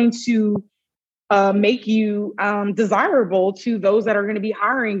it's going to make you desirable to those that are going to be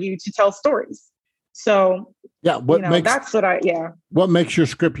hiring you to tell stories. So yeah, what makes your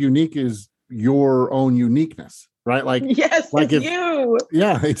script unique is your own uniqueness, right? Like, yes, like it's you.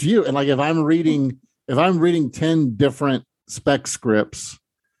 Yeah, it's you. And like, if I'm reading 10 different spec scripts,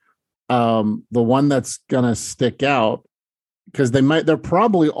 the one that's going to stick out, because they're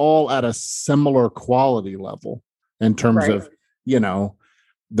probably all at a similar quality level in terms of, you know,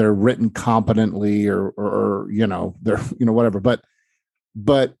 they're written competently or you know, they're, you know, whatever. But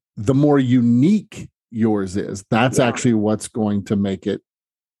the more unique yours is, that's actually what's going to make it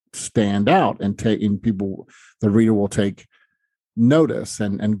stand out and the reader will take notice.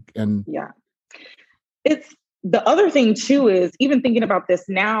 And yeah. It's the other thing too, is even thinking about this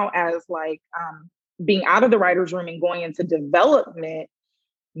now as like, being out of the writer's room and going into development,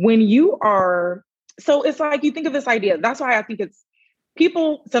 so it's like, you think of this idea. That's why I think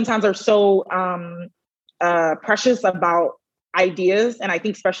people sometimes are so precious about ideas. And I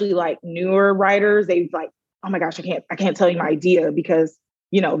think especially like newer writers, they've like, oh my gosh, I can't tell you my idea because,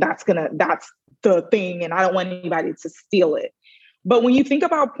 you know, that's the thing. And I don't want anybody to steal it. But when you think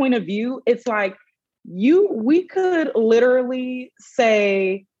about point of view, it's like we could literally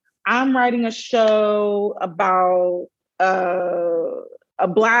say, I'm writing a show about a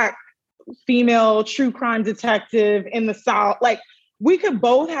Black female true crime detective in the South. Like, we could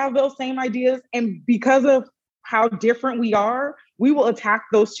both have those same ideas. And because of how different we are, we will attack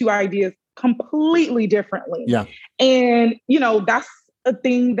those two ideas completely differently. Yeah. And, you know, that's a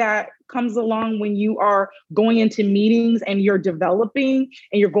thing that comes along when you are going into meetings and you're developing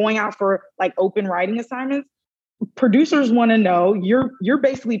and you're going out for like open writing assignments. Producers want to know, you're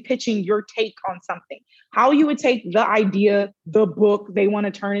basically pitching your take on something, how you would take the idea, the book they want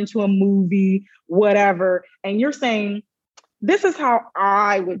to turn into a movie, whatever. And you're saying, this is how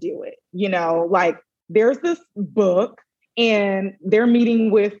I would do it. You know, like, there's this book and they're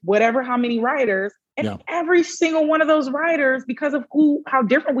meeting with how many writers, and every single one of those writers, because of how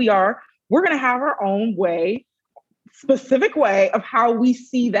different we are, we're going to have our own specific way of how we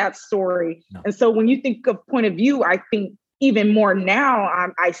see that story. No. And so when you think of point of view, I think even more now,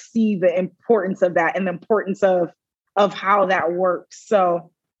 I see the importance of that and the importance of how that works.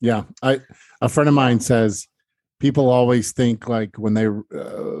 So yeah, a friend of mine says people always think, like, when they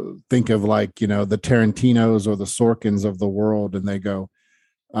think of, like, you know, the Tarantinos or the Sorkins of the world, and they go,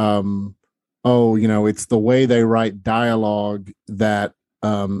 oh, it's the way they write dialogue that,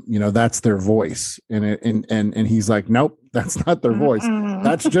 that's their voice. And he's like, nope, that's not their voice.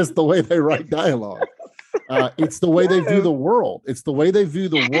 That's just the way they write dialogue. It's the way they view the world. It's the way they view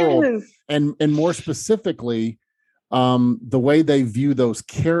the world. And more specifically, the way they view those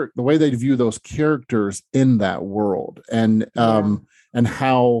characters in that world, and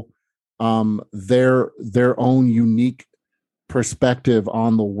how their own unique perspective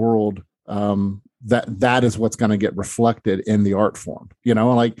on the world, that is what's going to get reflected in the art form.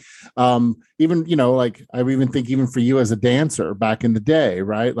 I even think even for you as a dancer back in the day,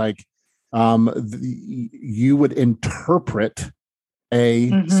 right? Like, you would interpret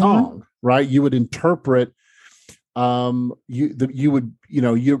a song, right? You would interpret, your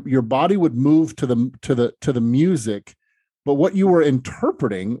body would move to the music, but what you were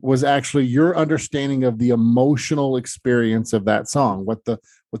interpreting was actually your understanding of the emotional experience of that song, what the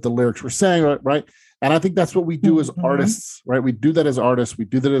lyrics were saying, right? And I think that's what we do as artists, right? We do that as artists, we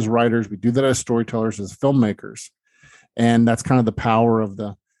do that as writers, we do that as storytellers, as filmmakers, and that's kind of the power of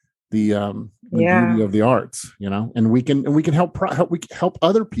the beauty of the arts, and we can help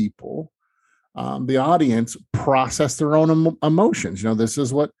other people, the audience, process their own emotions. This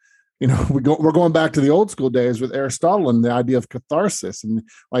is what, we're going back to the old school days with Aristotle and the idea of catharsis, and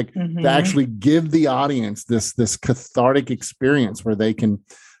to actually give the audience this cathartic experience where they can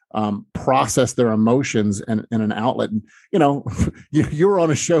process their emotions in an outlet. And you were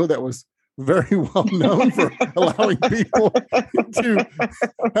on a show that was very well known for allowing people to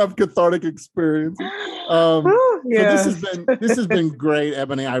have cathartic experiences. So this has been great,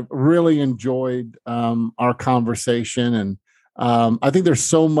 Ebony. I really enjoyed our conversation, and I think there's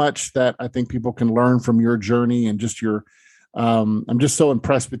so much that I think people can learn from your journey and just your. I'm just so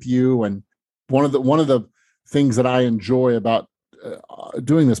impressed with you, and one of the things that I enjoy about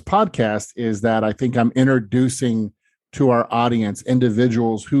doing this podcast is that I think I'm introducing to our audience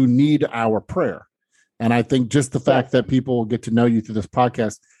individuals who need our prayer. And I think just the fact that people will get to know you through this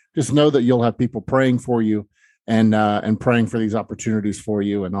podcast, just know that you'll have people praying for you and praying for these opportunities for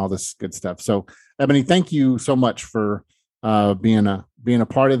you and all this good stuff. So, Ebony, thank you so much for being a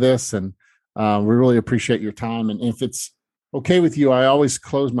part of this. And we really appreciate your time. And if it's okay with you, I always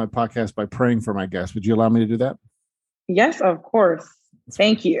close my podcast by praying for my guests. Would you allow me to do that? Yes, of course.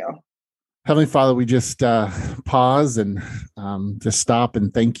 Thank you. Heavenly Father, we just pause and just stop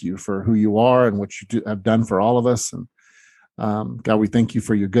and thank you for who you are and what you have done for all of us. And God, we thank you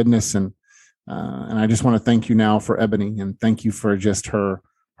for your goodness. And I just want to thank you now for Ebony, and thank you for just her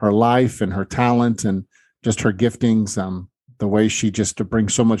life and her talent and just her giftings, the way she just to bring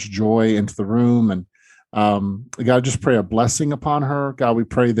so much joy into the room. And God, just pray a blessing upon her. God, we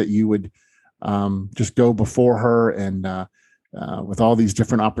pray that you would just go before her and with all these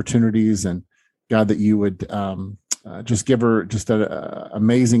different opportunities, and God, that you would just give her just an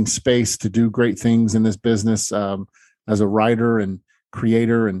amazing space to do great things in this business as a writer and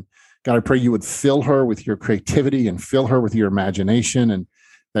creator. And God, I pray you would fill her with your creativity and fill her with your imagination, and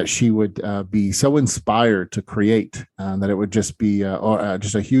that she would be so inspired to create that it would just be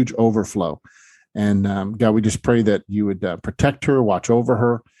just a huge overflow. And God, we just pray that you would protect her, watch over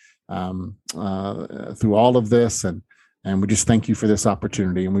her through all of this. And we just thank you for this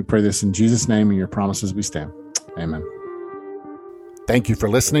opportunity. And we pray this in Jesus' name, and your promises we stand. Amen. Thank you for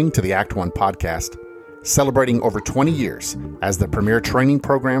listening to the Act One podcast, celebrating over 20 years as the premier training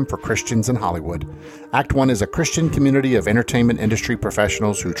program for Christians in Hollywood. Act One is a Christian community of entertainment industry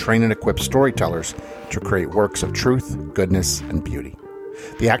professionals who train and equip storytellers to create works of truth, goodness, and beauty.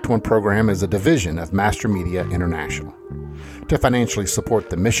 The Act One program is a division of Master Media International. To financially support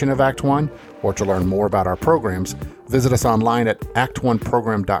the mission of Act One, or to learn more about our programs, visit us online at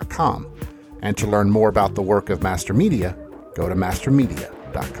actoneprogram.com. And to learn more about the work of Master Media, go to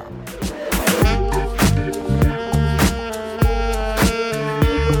mastermedia.com.